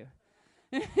stand with you.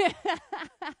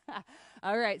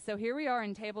 All right, so here we are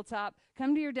in tabletop.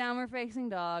 Come to your downward facing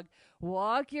dog.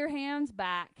 Walk your hands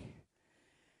back.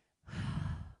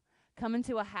 Come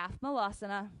into a half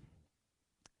malasana.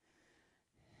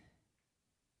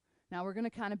 Now we're going to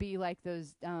kind of be like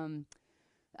those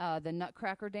the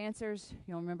Nutcracker dancers.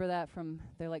 You'll remember that from,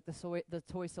 they're like the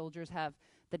toy soldiers have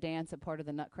the dance at part of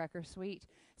the Nutcracker suite.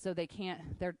 So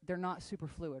they're not super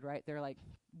fluid, right? They're like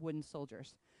wooden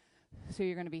soldiers. So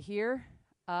you're going to be here,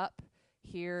 up,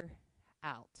 here,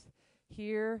 out.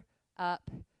 Here, up,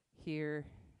 here,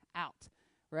 out.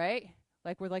 Right?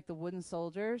 Like we're like the wooden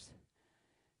soldiers.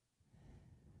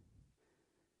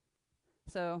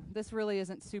 So this really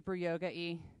isn't super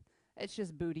yoga-y. It's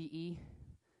just booty-y.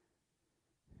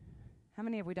 How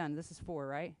many have we done? This is 4,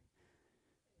 right?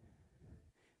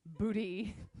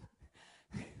 Booty.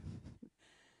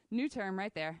 New term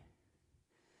right there.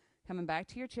 Coming back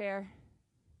to your chair.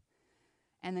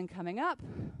 And then coming up,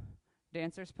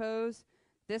 dancer's pose.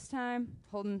 This time,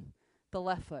 holding the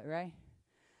left foot, right?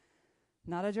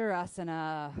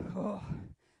 Nadarajasana. Oh.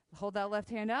 Hold that left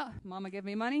hand out. Mama, give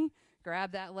me money.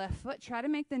 Grab that left foot. Try to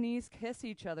make the knees kiss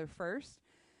each other first.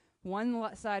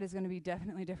 One side is going to be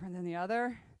definitely different than the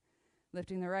other.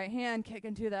 Lifting the right hand,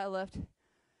 kicking to that left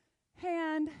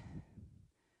hand.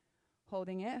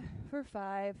 Holding it for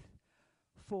 5,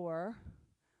 4,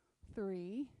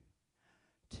 3,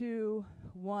 2,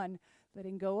 1.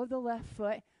 Letting go of the left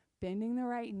foot, bending the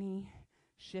right knee,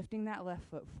 shifting that left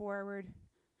foot forward,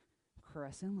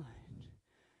 crescent lunge.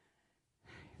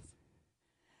 Nice.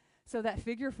 So that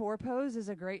figure 4 pose is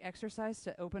a great exercise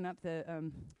to open up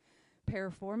the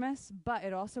piriformis, but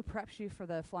it also preps you for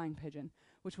the flying pigeon,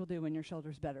 which we'll do when your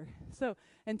shoulder's better. So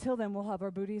until then, we'll have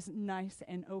our booties nice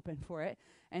and open for it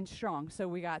and strong. So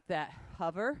we got that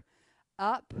hover,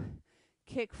 up,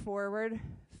 kick forward,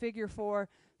 figure 4,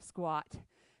 squat.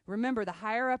 Remember, the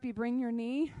higher up you bring your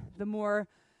knee, the more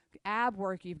ab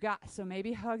work you've got. So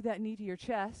maybe hug that knee to your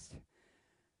chest.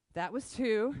 That was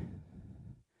 2.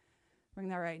 Bring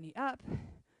that right knee up,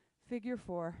 figure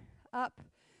 4, up.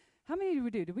 How many did we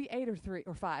do? Did we 8 or 3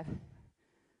 or 5?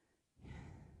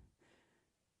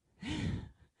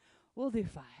 We'll do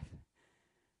 5.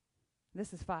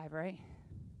 This is 5, right?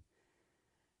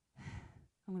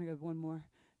 I'm going to go one more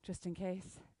just in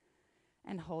case.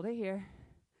 And hold it here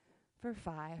for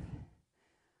 5,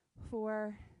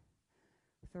 4,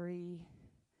 3,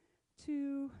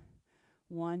 2,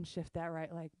 1. Shift that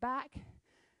right leg back.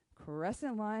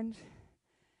 Crescent lunge.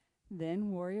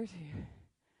 Then warrior 2.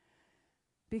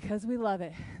 Because we love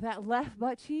it. That left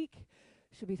butt cheek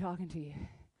should be talking to you.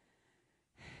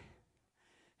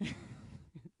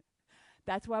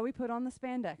 That's why we put on the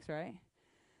spandex, right?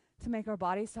 To make our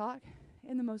bodies talk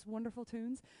in the most wonderful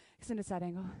tunes. Extended side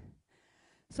angle.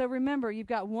 So remember, you've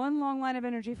got one long line of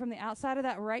energy from the outside of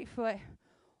that right foot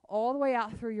all the way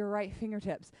out through your right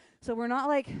fingertips. So we're not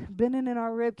like bending in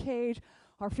our rib cage.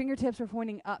 Our fingertips are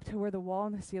pointing up to where the wall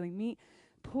and the ceiling meet.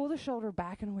 Pull the shoulder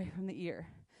back and away from the ear.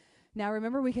 Now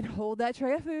remember, we can hold that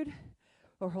tray of food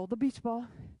or hold the beach ball.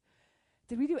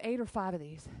 Did we do 8 or 5 of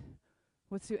these?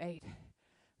 Let's do 8.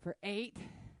 For 8,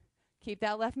 keep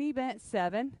that left knee bent.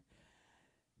 7,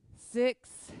 6,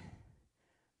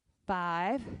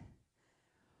 5,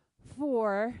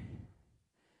 4,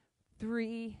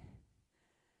 3,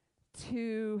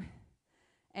 2,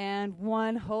 and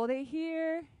 1. Hold it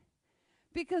here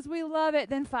because we love it.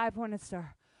 Then 5-pointed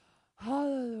star.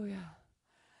 Hallelujah.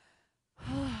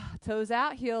 Toes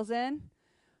out, heels in.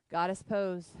 Goddess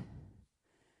pose.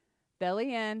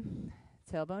 Belly in,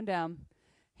 tailbone down,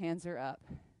 hands are up.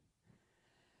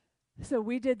 So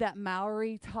we did that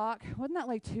Maori talk. Wasn't that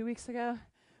like 2 weeks ago?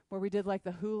 Where we did like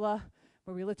the hula,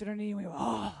 where we lifted our knee and we went,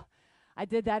 oh. I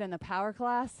did that in the power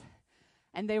class,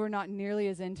 and they were not nearly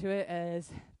as into it as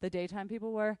the daytime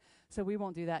people were. So we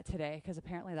won't do that today because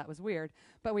apparently that was weird.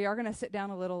 But we are going to sit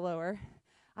down a little lower.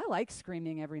 I like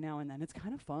screaming every now and then. It's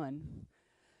kind of fun.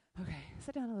 Okay,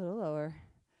 sit down a little lower.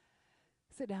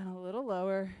 Sit down a little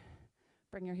lower.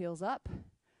 Bring your heels up.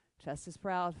 Chest is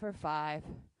proud for 5,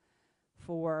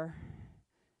 4,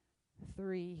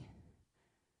 3,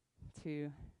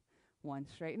 2, 1.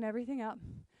 Straighten everything up,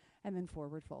 and then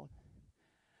forward fold.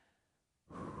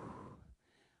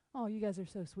 Oh, you guys are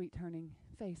so sweet turning,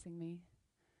 facing me.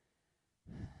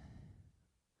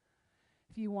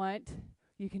 If you want,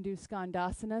 you can do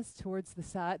Skandasanas towards the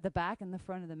side, the back and the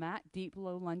front of the mat, deep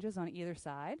low lunges on either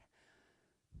side.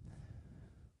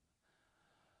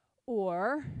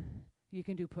 Or you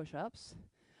can do push-ups.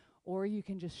 Or you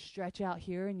can just stretch out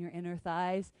here in your inner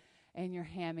thighs and your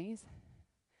hammies.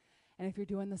 And if you're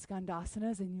doing the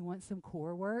Skandasanas and you want some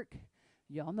core work,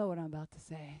 y'all know what I'm about to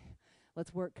say.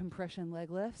 Let's work compression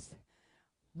leg lifts.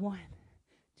 1,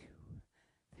 2,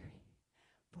 3,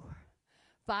 4,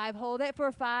 5. Hold it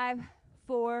for 5,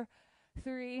 4,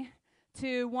 3,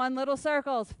 2, 1. Little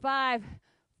circles. 5,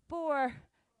 4,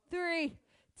 3,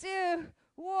 2,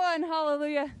 1.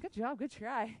 Hallelujah. Good job. Good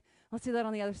try. Let's do that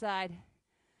on the other side.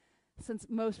 Since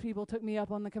most people took me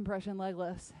up on the compression leg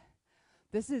lifts.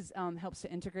 This is helps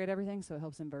to integrate everything, so it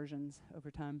helps inversions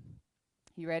over time.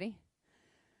 You ready?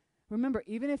 Remember,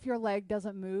 even if your leg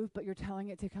doesn't move, but you're telling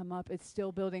it to come up, it's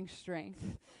still building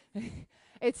strength.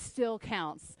 It still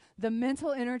counts. The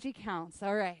mental energy counts.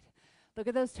 All right. Look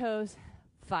at those toes.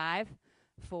 5,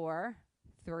 4,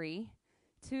 3,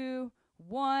 2,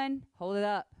 1. Hold it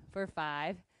up for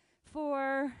 5,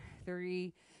 4,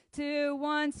 3, 2,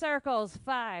 1. Circles.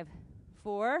 5,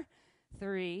 4,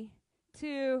 3,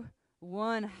 2,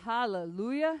 1.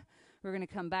 Hallelujah. We're going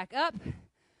to come back up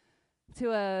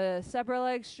to a separate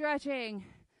leg stretching.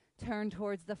 Turn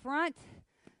towards the front.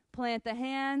 Plant the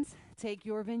hands. Take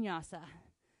your vinyasa.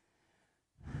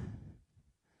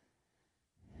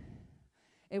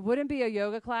 It wouldn't be a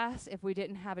yoga class if we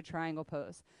didn't have a triangle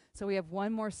pose. So we have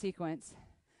one more sequence.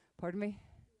 Pardon me?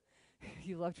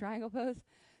 You love triangle pose?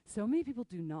 So many people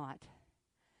do not.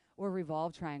 Or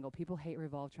revolve triangle. People hate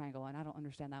revolve triangle, and I don't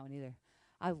understand that one either.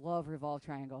 I love revolve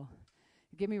triangle.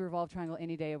 Give me revolve triangle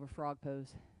any day over frog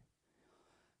pose.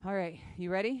 All right,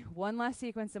 you ready? One last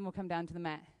sequence, then we'll come down to the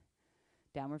mat.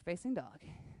 Downward facing dog.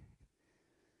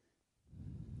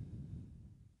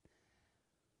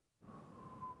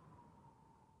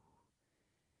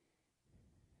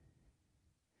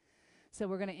 So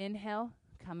we're going to inhale,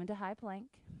 come into high plank.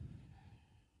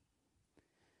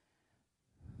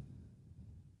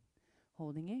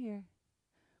 Holding it here.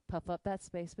 Puff up that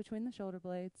space between the shoulder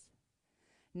blades.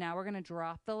 Now we're going to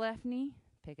drop the left knee,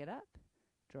 pick it up.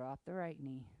 Drop the right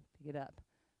knee, pick it up.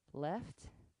 Left,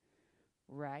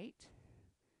 right,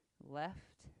 left,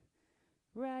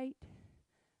 right,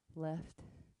 left,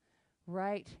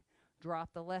 right. Drop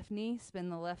the left knee, spin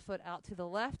the left foot out to the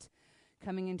left,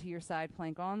 coming into your side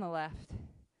plank on the left.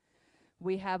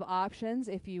 We have options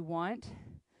if you want.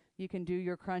 You can do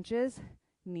your crunches,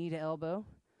 knee to elbow.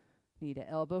 Knee to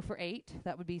elbow for 8.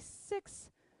 That would be 6,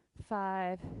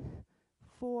 5,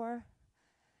 4,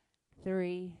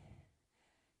 3,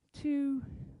 2,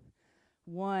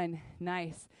 1.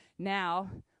 Nice. Now,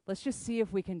 let's just see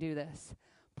if we can do this.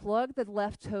 Plug the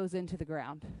left toes into the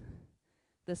ground.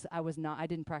 I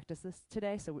didn't practice this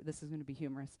today, so this is going to be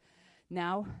humorous.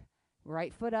 Now,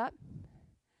 right foot up,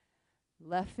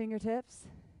 left fingertips,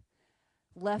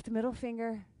 left middle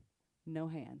finger, no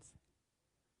hands.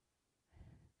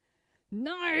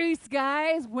 Nice,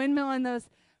 guys. Windmilling those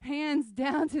hands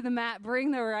down to the mat.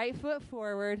 Bring the right foot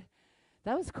forward.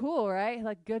 That was cool, right?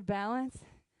 Like good balance.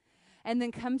 And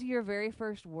then come to your very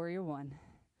first Warrior One.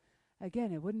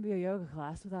 Again, it wouldn't be a yoga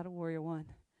class without a Warrior One.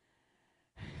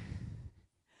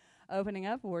 Opening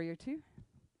up, Warrior Two.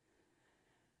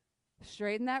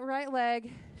 Straighten that right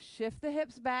leg. Shift the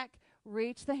hips back.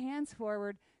 Reach the hands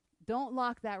forward. Don't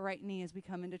lock that right knee as we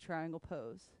come into triangle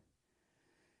pose.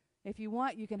 If you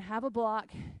want, you can have a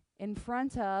block in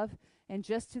front of and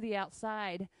just to the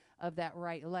outside of that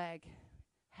right leg.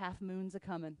 Half moon's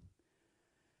a-coming.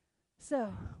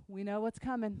 So, we know what's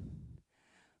coming.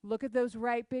 Look at those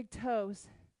right big toes.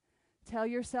 Tell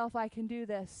yourself, I can do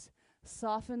this.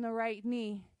 Soften the right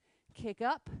knee. Kick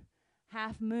up.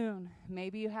 Half moon.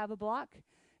 Maybe you have a block.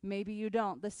 Maybe you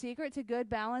don't. The secret to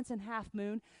good balance in half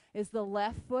moon is the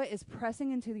left foot is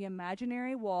pressing into the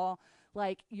imaginary wall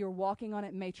like you're walking on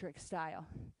it Matrix style.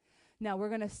 Now we're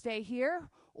going to stay here,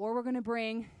 or we're going to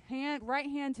bring right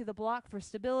hand to the block for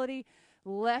stability,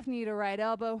 left knee to right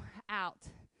elbow, out.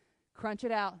 Crunch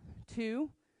it out. 2,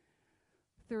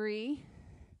 3,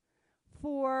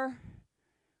 4,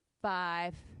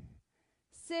 5,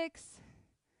 6,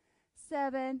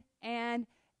 7, and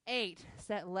 8.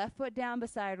 Set left foot down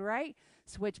beside right.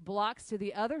 Switch blocks to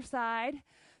the other side.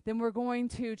 Then we're going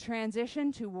to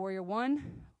transition to Warrior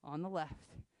One on the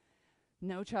left.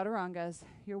 No chaturangas.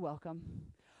 You're welcome.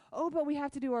 Oh, but we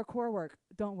have to do our core work.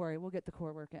 Don't worry, we'll get the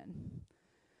core work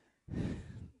in.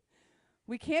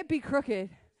 We can't be crooked.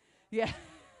 Yeah,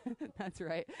 that's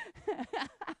right.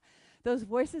 those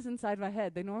voices inside my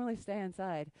head, they normally stay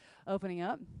inside. Opening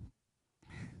up.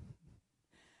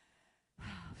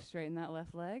 Straighten that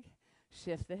left leg.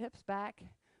 Shift the hips back.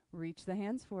 Reach the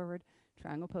hands forward.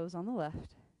 Triangle pose on the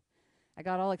left. I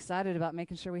got all excited about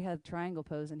making sure we had triangle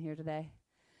pose in here today.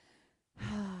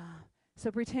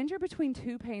 So pretend you're between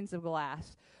two panes of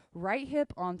glass. Right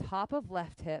hip on top of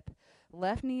left hip.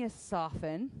 Left knee is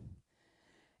softened.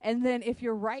 And then if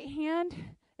your right hand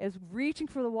is reaching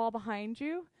for the wall behind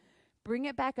you, bring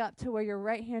it back up to where your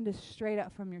right hand is straight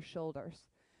up from your shoulders.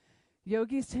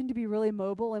 Yogis tend to be really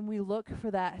mobile, and we look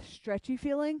for that stretchy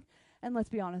feeling. And let's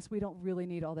be honest, we don't really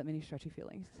need all that many stretchy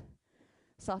feelings.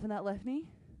 Soften that left knee.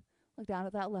 Look down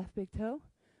at that left big toe.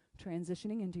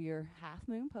 Transitioning into your half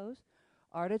moon pose.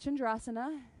 Ardha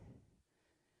Chandrasana.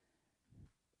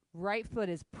 Right foot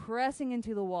is pressing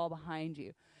into the wall behind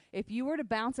you. If you were to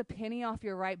bounce a penny off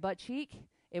your right butt cheek,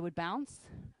 it would bounce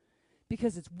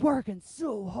because it's working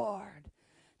so hard.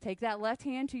 Take that left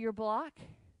hand to your block.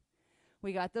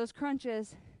 We got those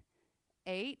crunches.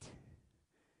 8,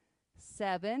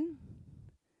 7,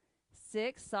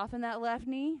 6. Soften that left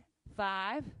knee.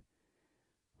 5,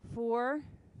 4,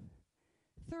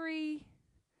 3,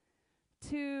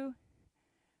 2,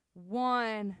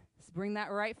 1. So bring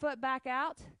that right foot back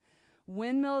out.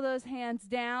 Windmill those hands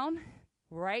down.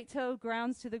 Right toe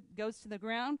goes to the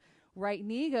ground. Right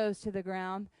knee goes to the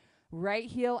ground. Right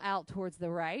heel out towards the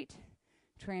right.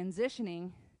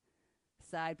 Transitioning.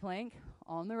 Side plank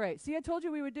on the right. See, I told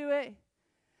you we would do it.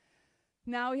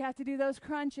 Now we have to do those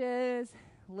crunches.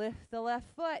 Lift the left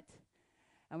foot.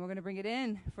 And we're going to bring it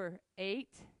in for 8,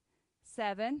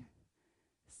 7,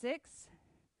 6,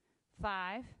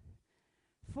 5,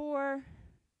 4,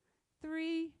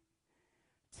 3,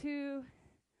 2,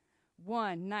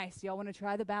 1. Nice. Y'all want to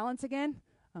try the balance again?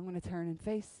 I'm going to turn and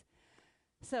face.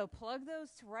 So plug those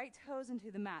right toes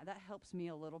into the mat. That helps me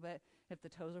a little bit. If the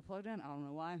toes are plugged in, I don't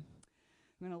know why. I'm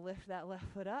going to lift that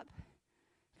left foot up.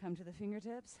 Come to the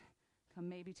fingertips. Come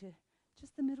maybe to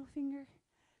just the middle finger.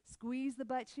 Squeeze the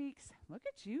butt cheeks. Look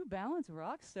at you, balance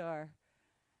rock star.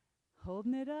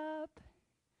 Holding it up.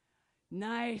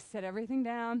 Nice. Set everything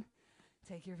down.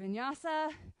 Take your vinyasa.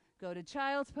 Go to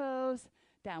child's pose.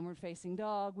 Downward facing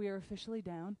dog. We are officially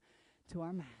down to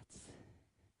our mats.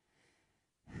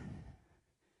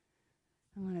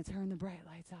 I'm going to turn the bright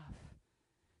lights off.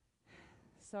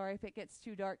 Sorry if it gets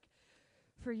too dark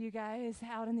for you guys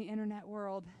out in the internet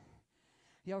world.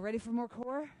 Y'all ready for more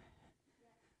core?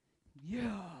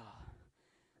 Yeah.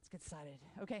 Let's get started.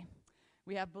 Okay.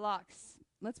 We have blocks.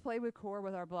 Let's play with core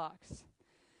with our blocks.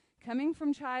 Coming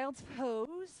from child's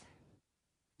pose.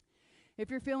 If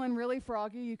you're feeling really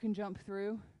froggy, you can jump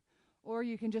through, or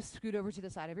you can just scoot over to the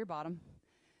side of your bottom.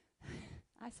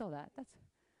 I saw that. That's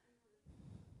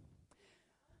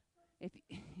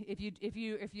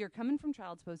if you're coming from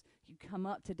child's pose, you come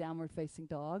up to downward facing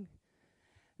dog.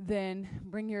 Then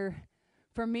bring your.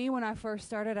 For me, when I first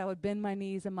started, I would bend my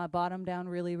knees and my bottom down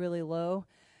really, really low,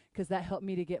 because that helped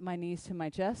me to get my knees to my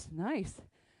chest. Nice.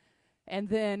 And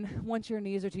then once your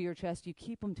knees are to your chest, you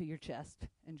keep them to your chest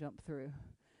and jump through.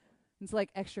 It's like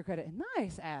extra credit.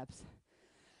 Nice abs.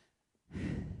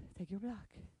 Take your block.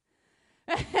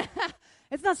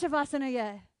 It's not Shavasana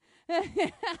yet.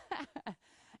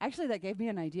 Actually, that gave me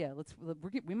an idea.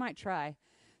 We might try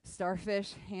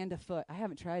starfish, hand to foot. I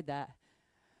haven't tried that.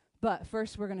 But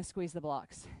first, we're going to squeeze the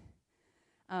blocks.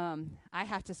 I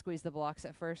have to squeeze the blocks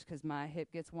at first because my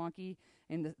hip gets wonky,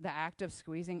 and the act of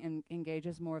squeezing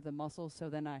engages more of the muscles, so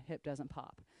then my hip doesn't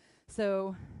pop.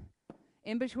 So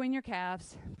in between your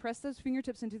calves, press those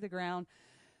fingertips into the ground.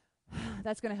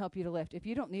 That's going to help you to lift. If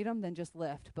you don't need them, then just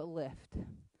lift, but lift.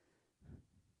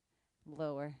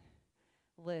 Lower.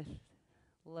 Lift.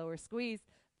 Lower. Squeeze.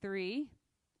 3,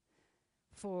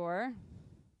 4,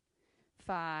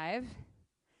 5,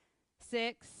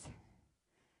 6,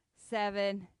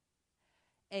 7,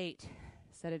 8.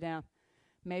 Set it down.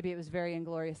 Maybe it was very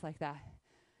inglorious like that.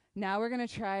 Now we're going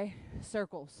to try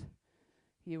circles.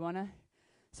 You want to?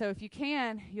 So if you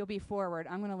can, you'll be forward.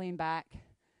 I'm going to lean back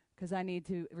because I need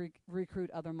to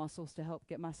recruit other muscles to help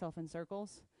get myself in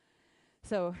circles.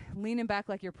 So leaning back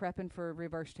like you're prepping for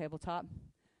reverse tabletop.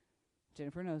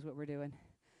 Jennifer knows what we're doing.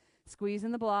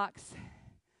 Squeezing the blocks.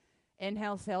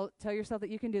 Inhale, tell yourself that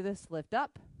you can do this. Lift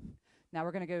up. Now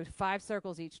we're going to go 5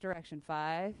 circles each direction.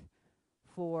 5,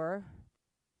 4,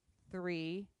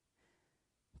 3,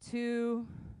 2,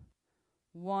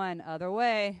 1. Other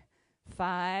way.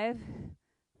 5,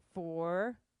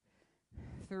 4,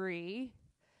 3,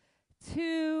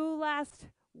 2. Last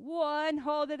 1.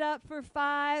 Hold it up for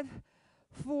 5,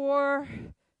 4,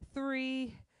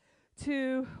 3,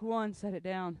 2, 1. Set it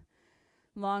down.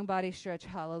 Long body stretch.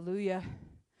 Hallelujah.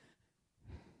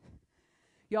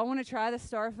 Y'all want to try the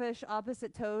starfish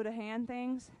opposite toe to hand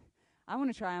things? I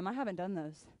want to try them. I haven't done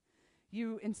those.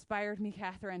 You inspired me,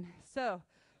 Catherine. So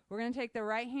we're going to take the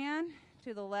right hand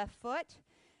to the left foot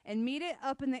and meet it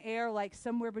up in the air like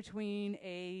somewhere between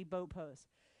a boat pose.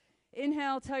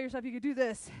 Inhale, tell yourself you could do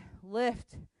this.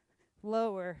 Lift,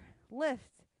 lower,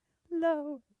 lift,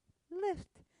 low,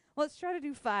 lift. Let's try to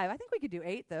do 5. I think we could do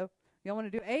 8, though. Y'all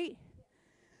want to do 8?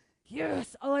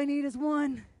 Yes, all I need is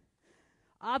 1.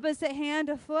 Opposite hand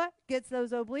to foot gets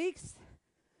those obliques.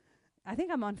 I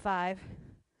think I'm on 5.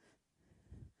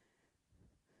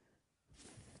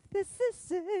 This is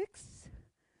 6.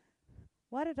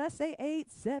 Why did I say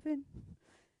 8? 7.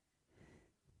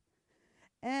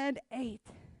 And 8.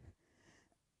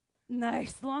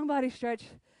 Nice. Long body stretch.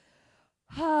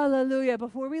 Hallelujah.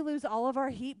 Before we lose all of our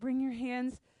heat, bring your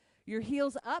hands, your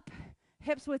heels up,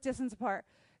 hips width distance apart.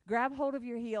 Grab hold of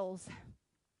your heels.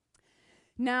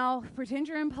 Now, pretend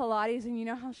you're in Pilates, and you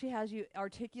know how she has you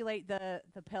articulate the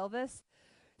pelvis?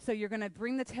 So you're going to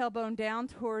bring the tailbone down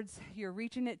towards, you're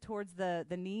reaching it towards the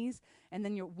knees, and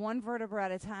then you're 1 vertebra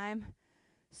at a time,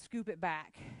 scoop it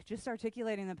back. Just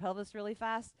articulating the pelvis really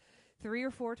fast, 3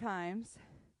 or 4 times.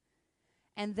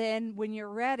 And then when you're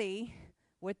ready,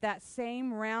 with that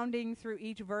same rounding through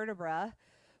each vertebra,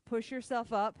 push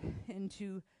yourself up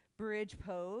into bridge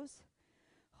pose,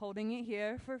 holding it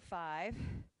here for 5,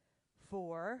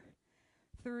 4,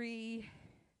 3,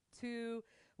 2,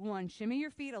 1. Shimmy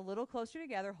your feet a little closer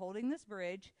together, holding this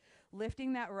bridge,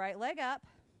 lifting that right leg up,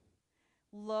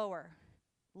 lower,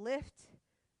 lift,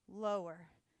 lower.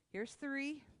 Here's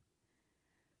 3,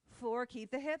 4, keep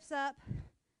the hips up,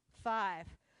 5,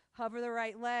 hover the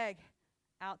right leg,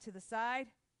 out to the side,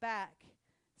 back,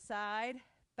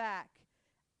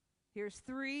 Here's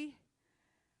 3,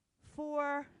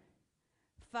 4,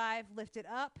 5, lift it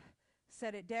up,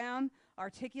 set it down,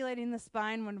 articulating the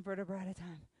spine 1 vertebra at a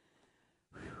time.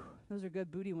 Whew, those are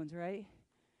good booty ones, right?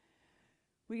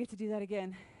 We get to do that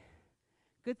again.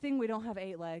 Good thing we don't have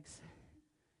 8 legs.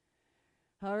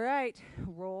 All right,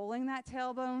 rolling that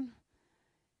tailbone,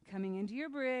 coming into your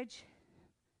bridge.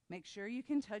 Make sure you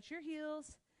can touch your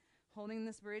heels, holding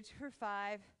this bridge for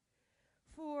 5,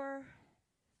 4,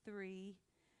 3,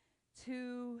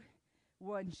 2,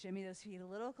 1. Shimmy those feet a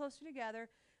little closer together,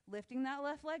 lifting that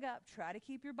left leg up. Try to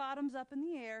keep your bottoms up in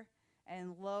the air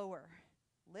and lower.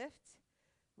 Lift,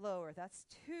 lower. That's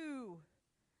 2,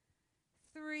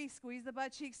 3. Squeeze the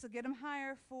butt cheeks, so get them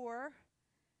higher. 4,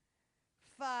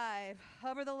 5.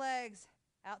 Hover the legs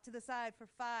out to the side for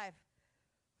 5,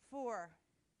 4,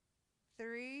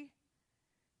 3,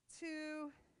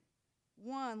 2,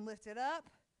 1. Lift it up.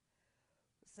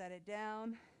 Set it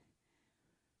down.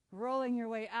 Rolling your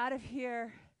way out of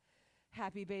here.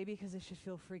 Happy baby, because it should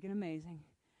feel freaking amazing.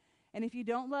 And if you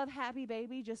don't love happy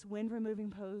baby, just wind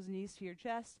removing pose, knees to your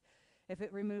chest. If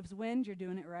it removes wind, you're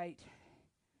doing it right.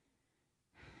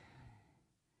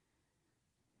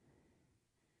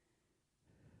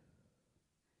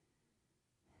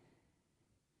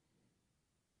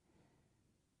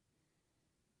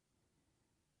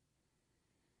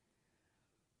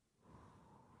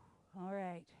 All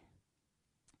right.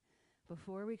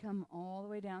 Before we come all the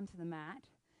way down to the mat,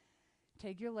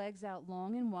 take your legs out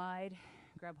long and wide.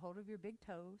 Grab hold of your big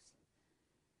toes.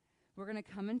 We're going to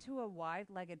come into a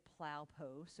wide-legged plow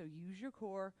pose. So use your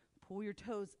core, pull your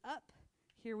toes up.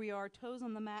 Here we are, toes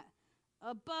on the mat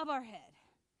above our head.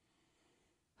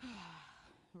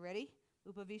 Ready?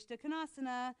 Upavishta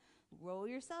Konasana. Roll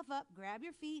yourself up, grab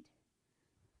your feet,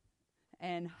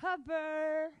 and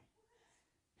hover.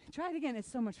 Try it again.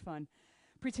 It's so much fun.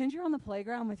 Pretend you're on the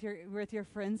playground with your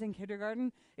friends in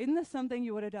kindergarten. Isn't this something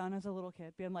you would have done as a little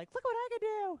kid? Being like, look what I could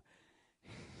do.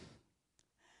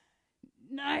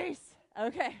 Nice.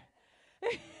 Okay.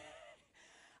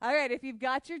 All right, if you've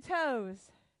got your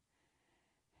toes,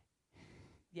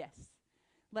 yes.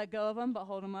 Let go of them, but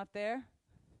hold them up there.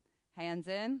 Hands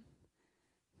in.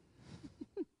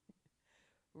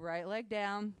 Right leg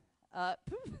down, up,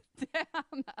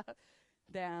 down, up,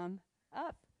 down,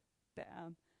 up,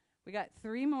 down. We got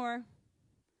 3 more.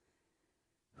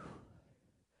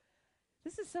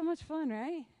 This is so much fun,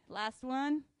 right? Last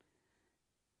one.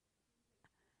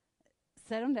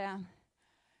 Set them down.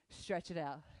 Stretch it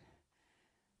out.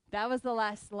 That was the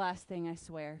last thing, I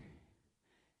swear.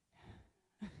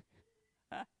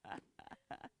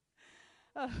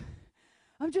 Oh,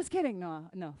 I'm just kidding.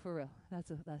 No, for real. That's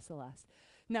the last.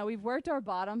 Now, we've worked our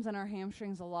bottoms and our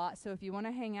hamstrings a lot, so if you want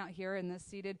to hang out here in this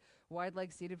seated, wide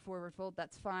leg seated forward fold,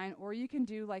 that's fine. Or you can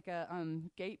do like a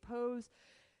gate pose.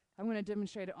 I'm going to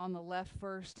demonstrate it on the left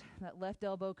first. That left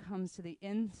elbow comes to the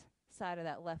inside outside of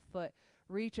that left foot,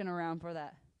 reaching around for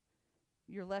that.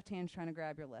 Your left hand's trying to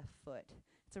grab your left foot.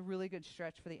 It's a really good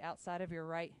stretch for the outside of your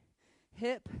right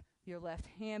hip, your left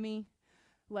hammy,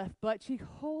 left butt cheek.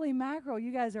 Holy mackerel,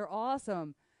 you guys are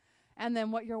awesome. And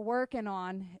then what you're working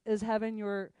on is having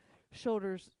your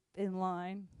shoulders in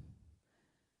line.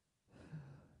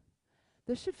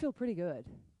 This should feel pretty good.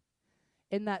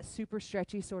 In that super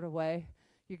stretchy sort of way.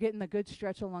 You're getting the good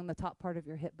stretch along the top part of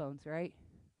your hip bones, right?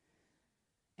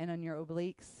 And on your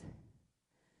obliques.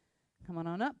 Come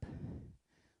on up.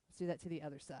 Let's do that to the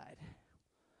other side.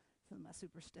 So my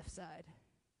super stiff side.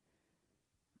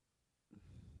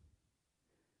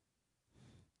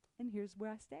 And here's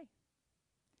where I stay.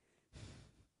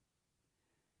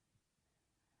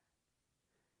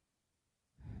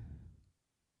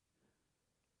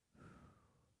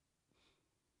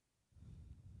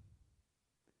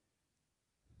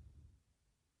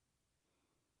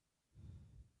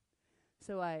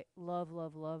 So I love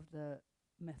the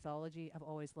mythology. I've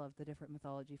always loved the different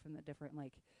mythology from the different,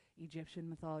 like, Egyptian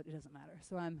mythology. It doesn't matter.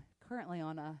 So I'm currently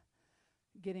on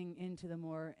getting into the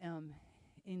more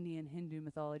Indian Hindu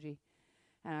mythology.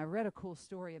 And I read a cool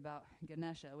story about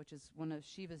Ganesha, which is one of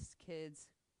Shiva's kids.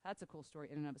 That's a cool story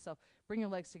in and of itself. Bring your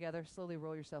legs together. Slowly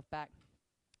roll yourself back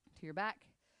to your back.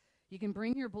 You can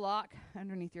bring your block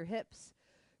underneath your hips.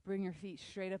 Bring your feet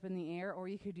straight up in the air, or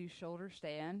you could do shoulder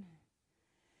stand.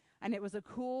 And it was a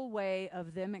cool way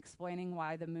of them explaining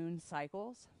why the moon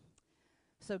cycles.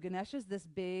 So Ganesha's this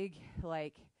big,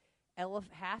 like,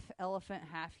 half elephant,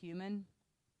 half human.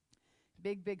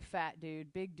 Big fat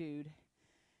dude, big dude.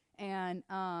 And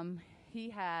he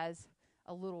has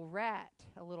a little rat,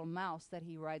 a little mouse that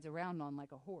he rides around on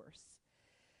like a horse.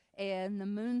 And the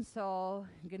moon saw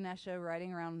Ganesha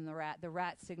riding around on the rat. The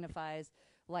rat signifies,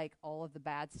 like, all of the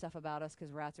bad stuff about us,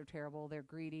 because rats are terrible. They're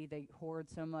greedy. They hoard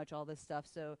so much, all this stuff.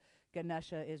 So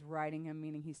Ganesha is riding him,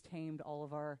 meaning he's tamed all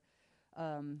of our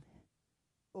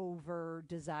over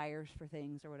desires for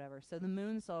things or whatever. So the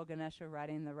moon saw Ganesha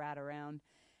riding the rat around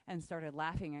and started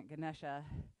laughing at Ganesha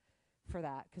for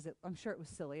that, because I'm sure it was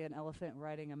silly, an elephant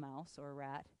riding a mouse or a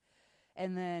rat.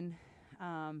 And then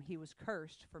he was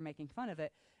cursed for making fun of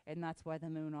it, and that's why the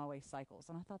moon always cycles.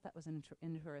 And I thought that was an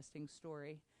interesting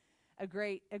story. A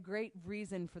great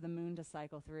reason for the moon to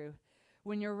cycle through.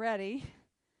 When you're ready,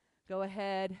 go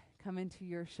ahead, come into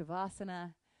your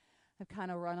Shavasana. I've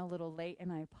kind of run a little late,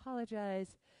 and I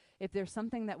apologize. If there's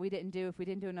something that we didn't do, if we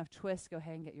didn't do enough twists, go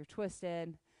ahead and get your twist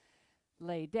in.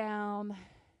 Lay down,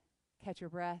 catch your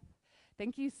breath.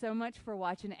 Thank you so much for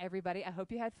watching, everybody. I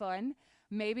hope you had fun.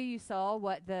 Maybe you saw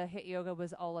what the HIIT yoga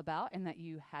was all about, and that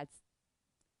you're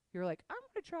like, I'm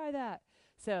going to try that.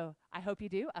 So I hope you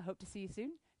do. I hope to see you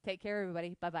soon. Take care,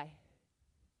 everybody. Bye-bye.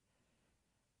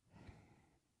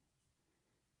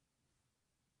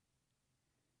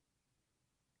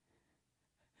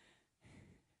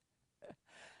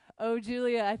 Oh,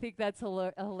 Julia, I think that's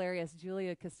hilarious.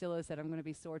 Julia Castillo said, I'm going to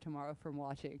be sore tomorrow from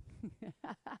watching.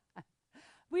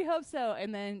 We hope so,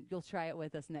 and then you'll try it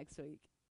with us next week.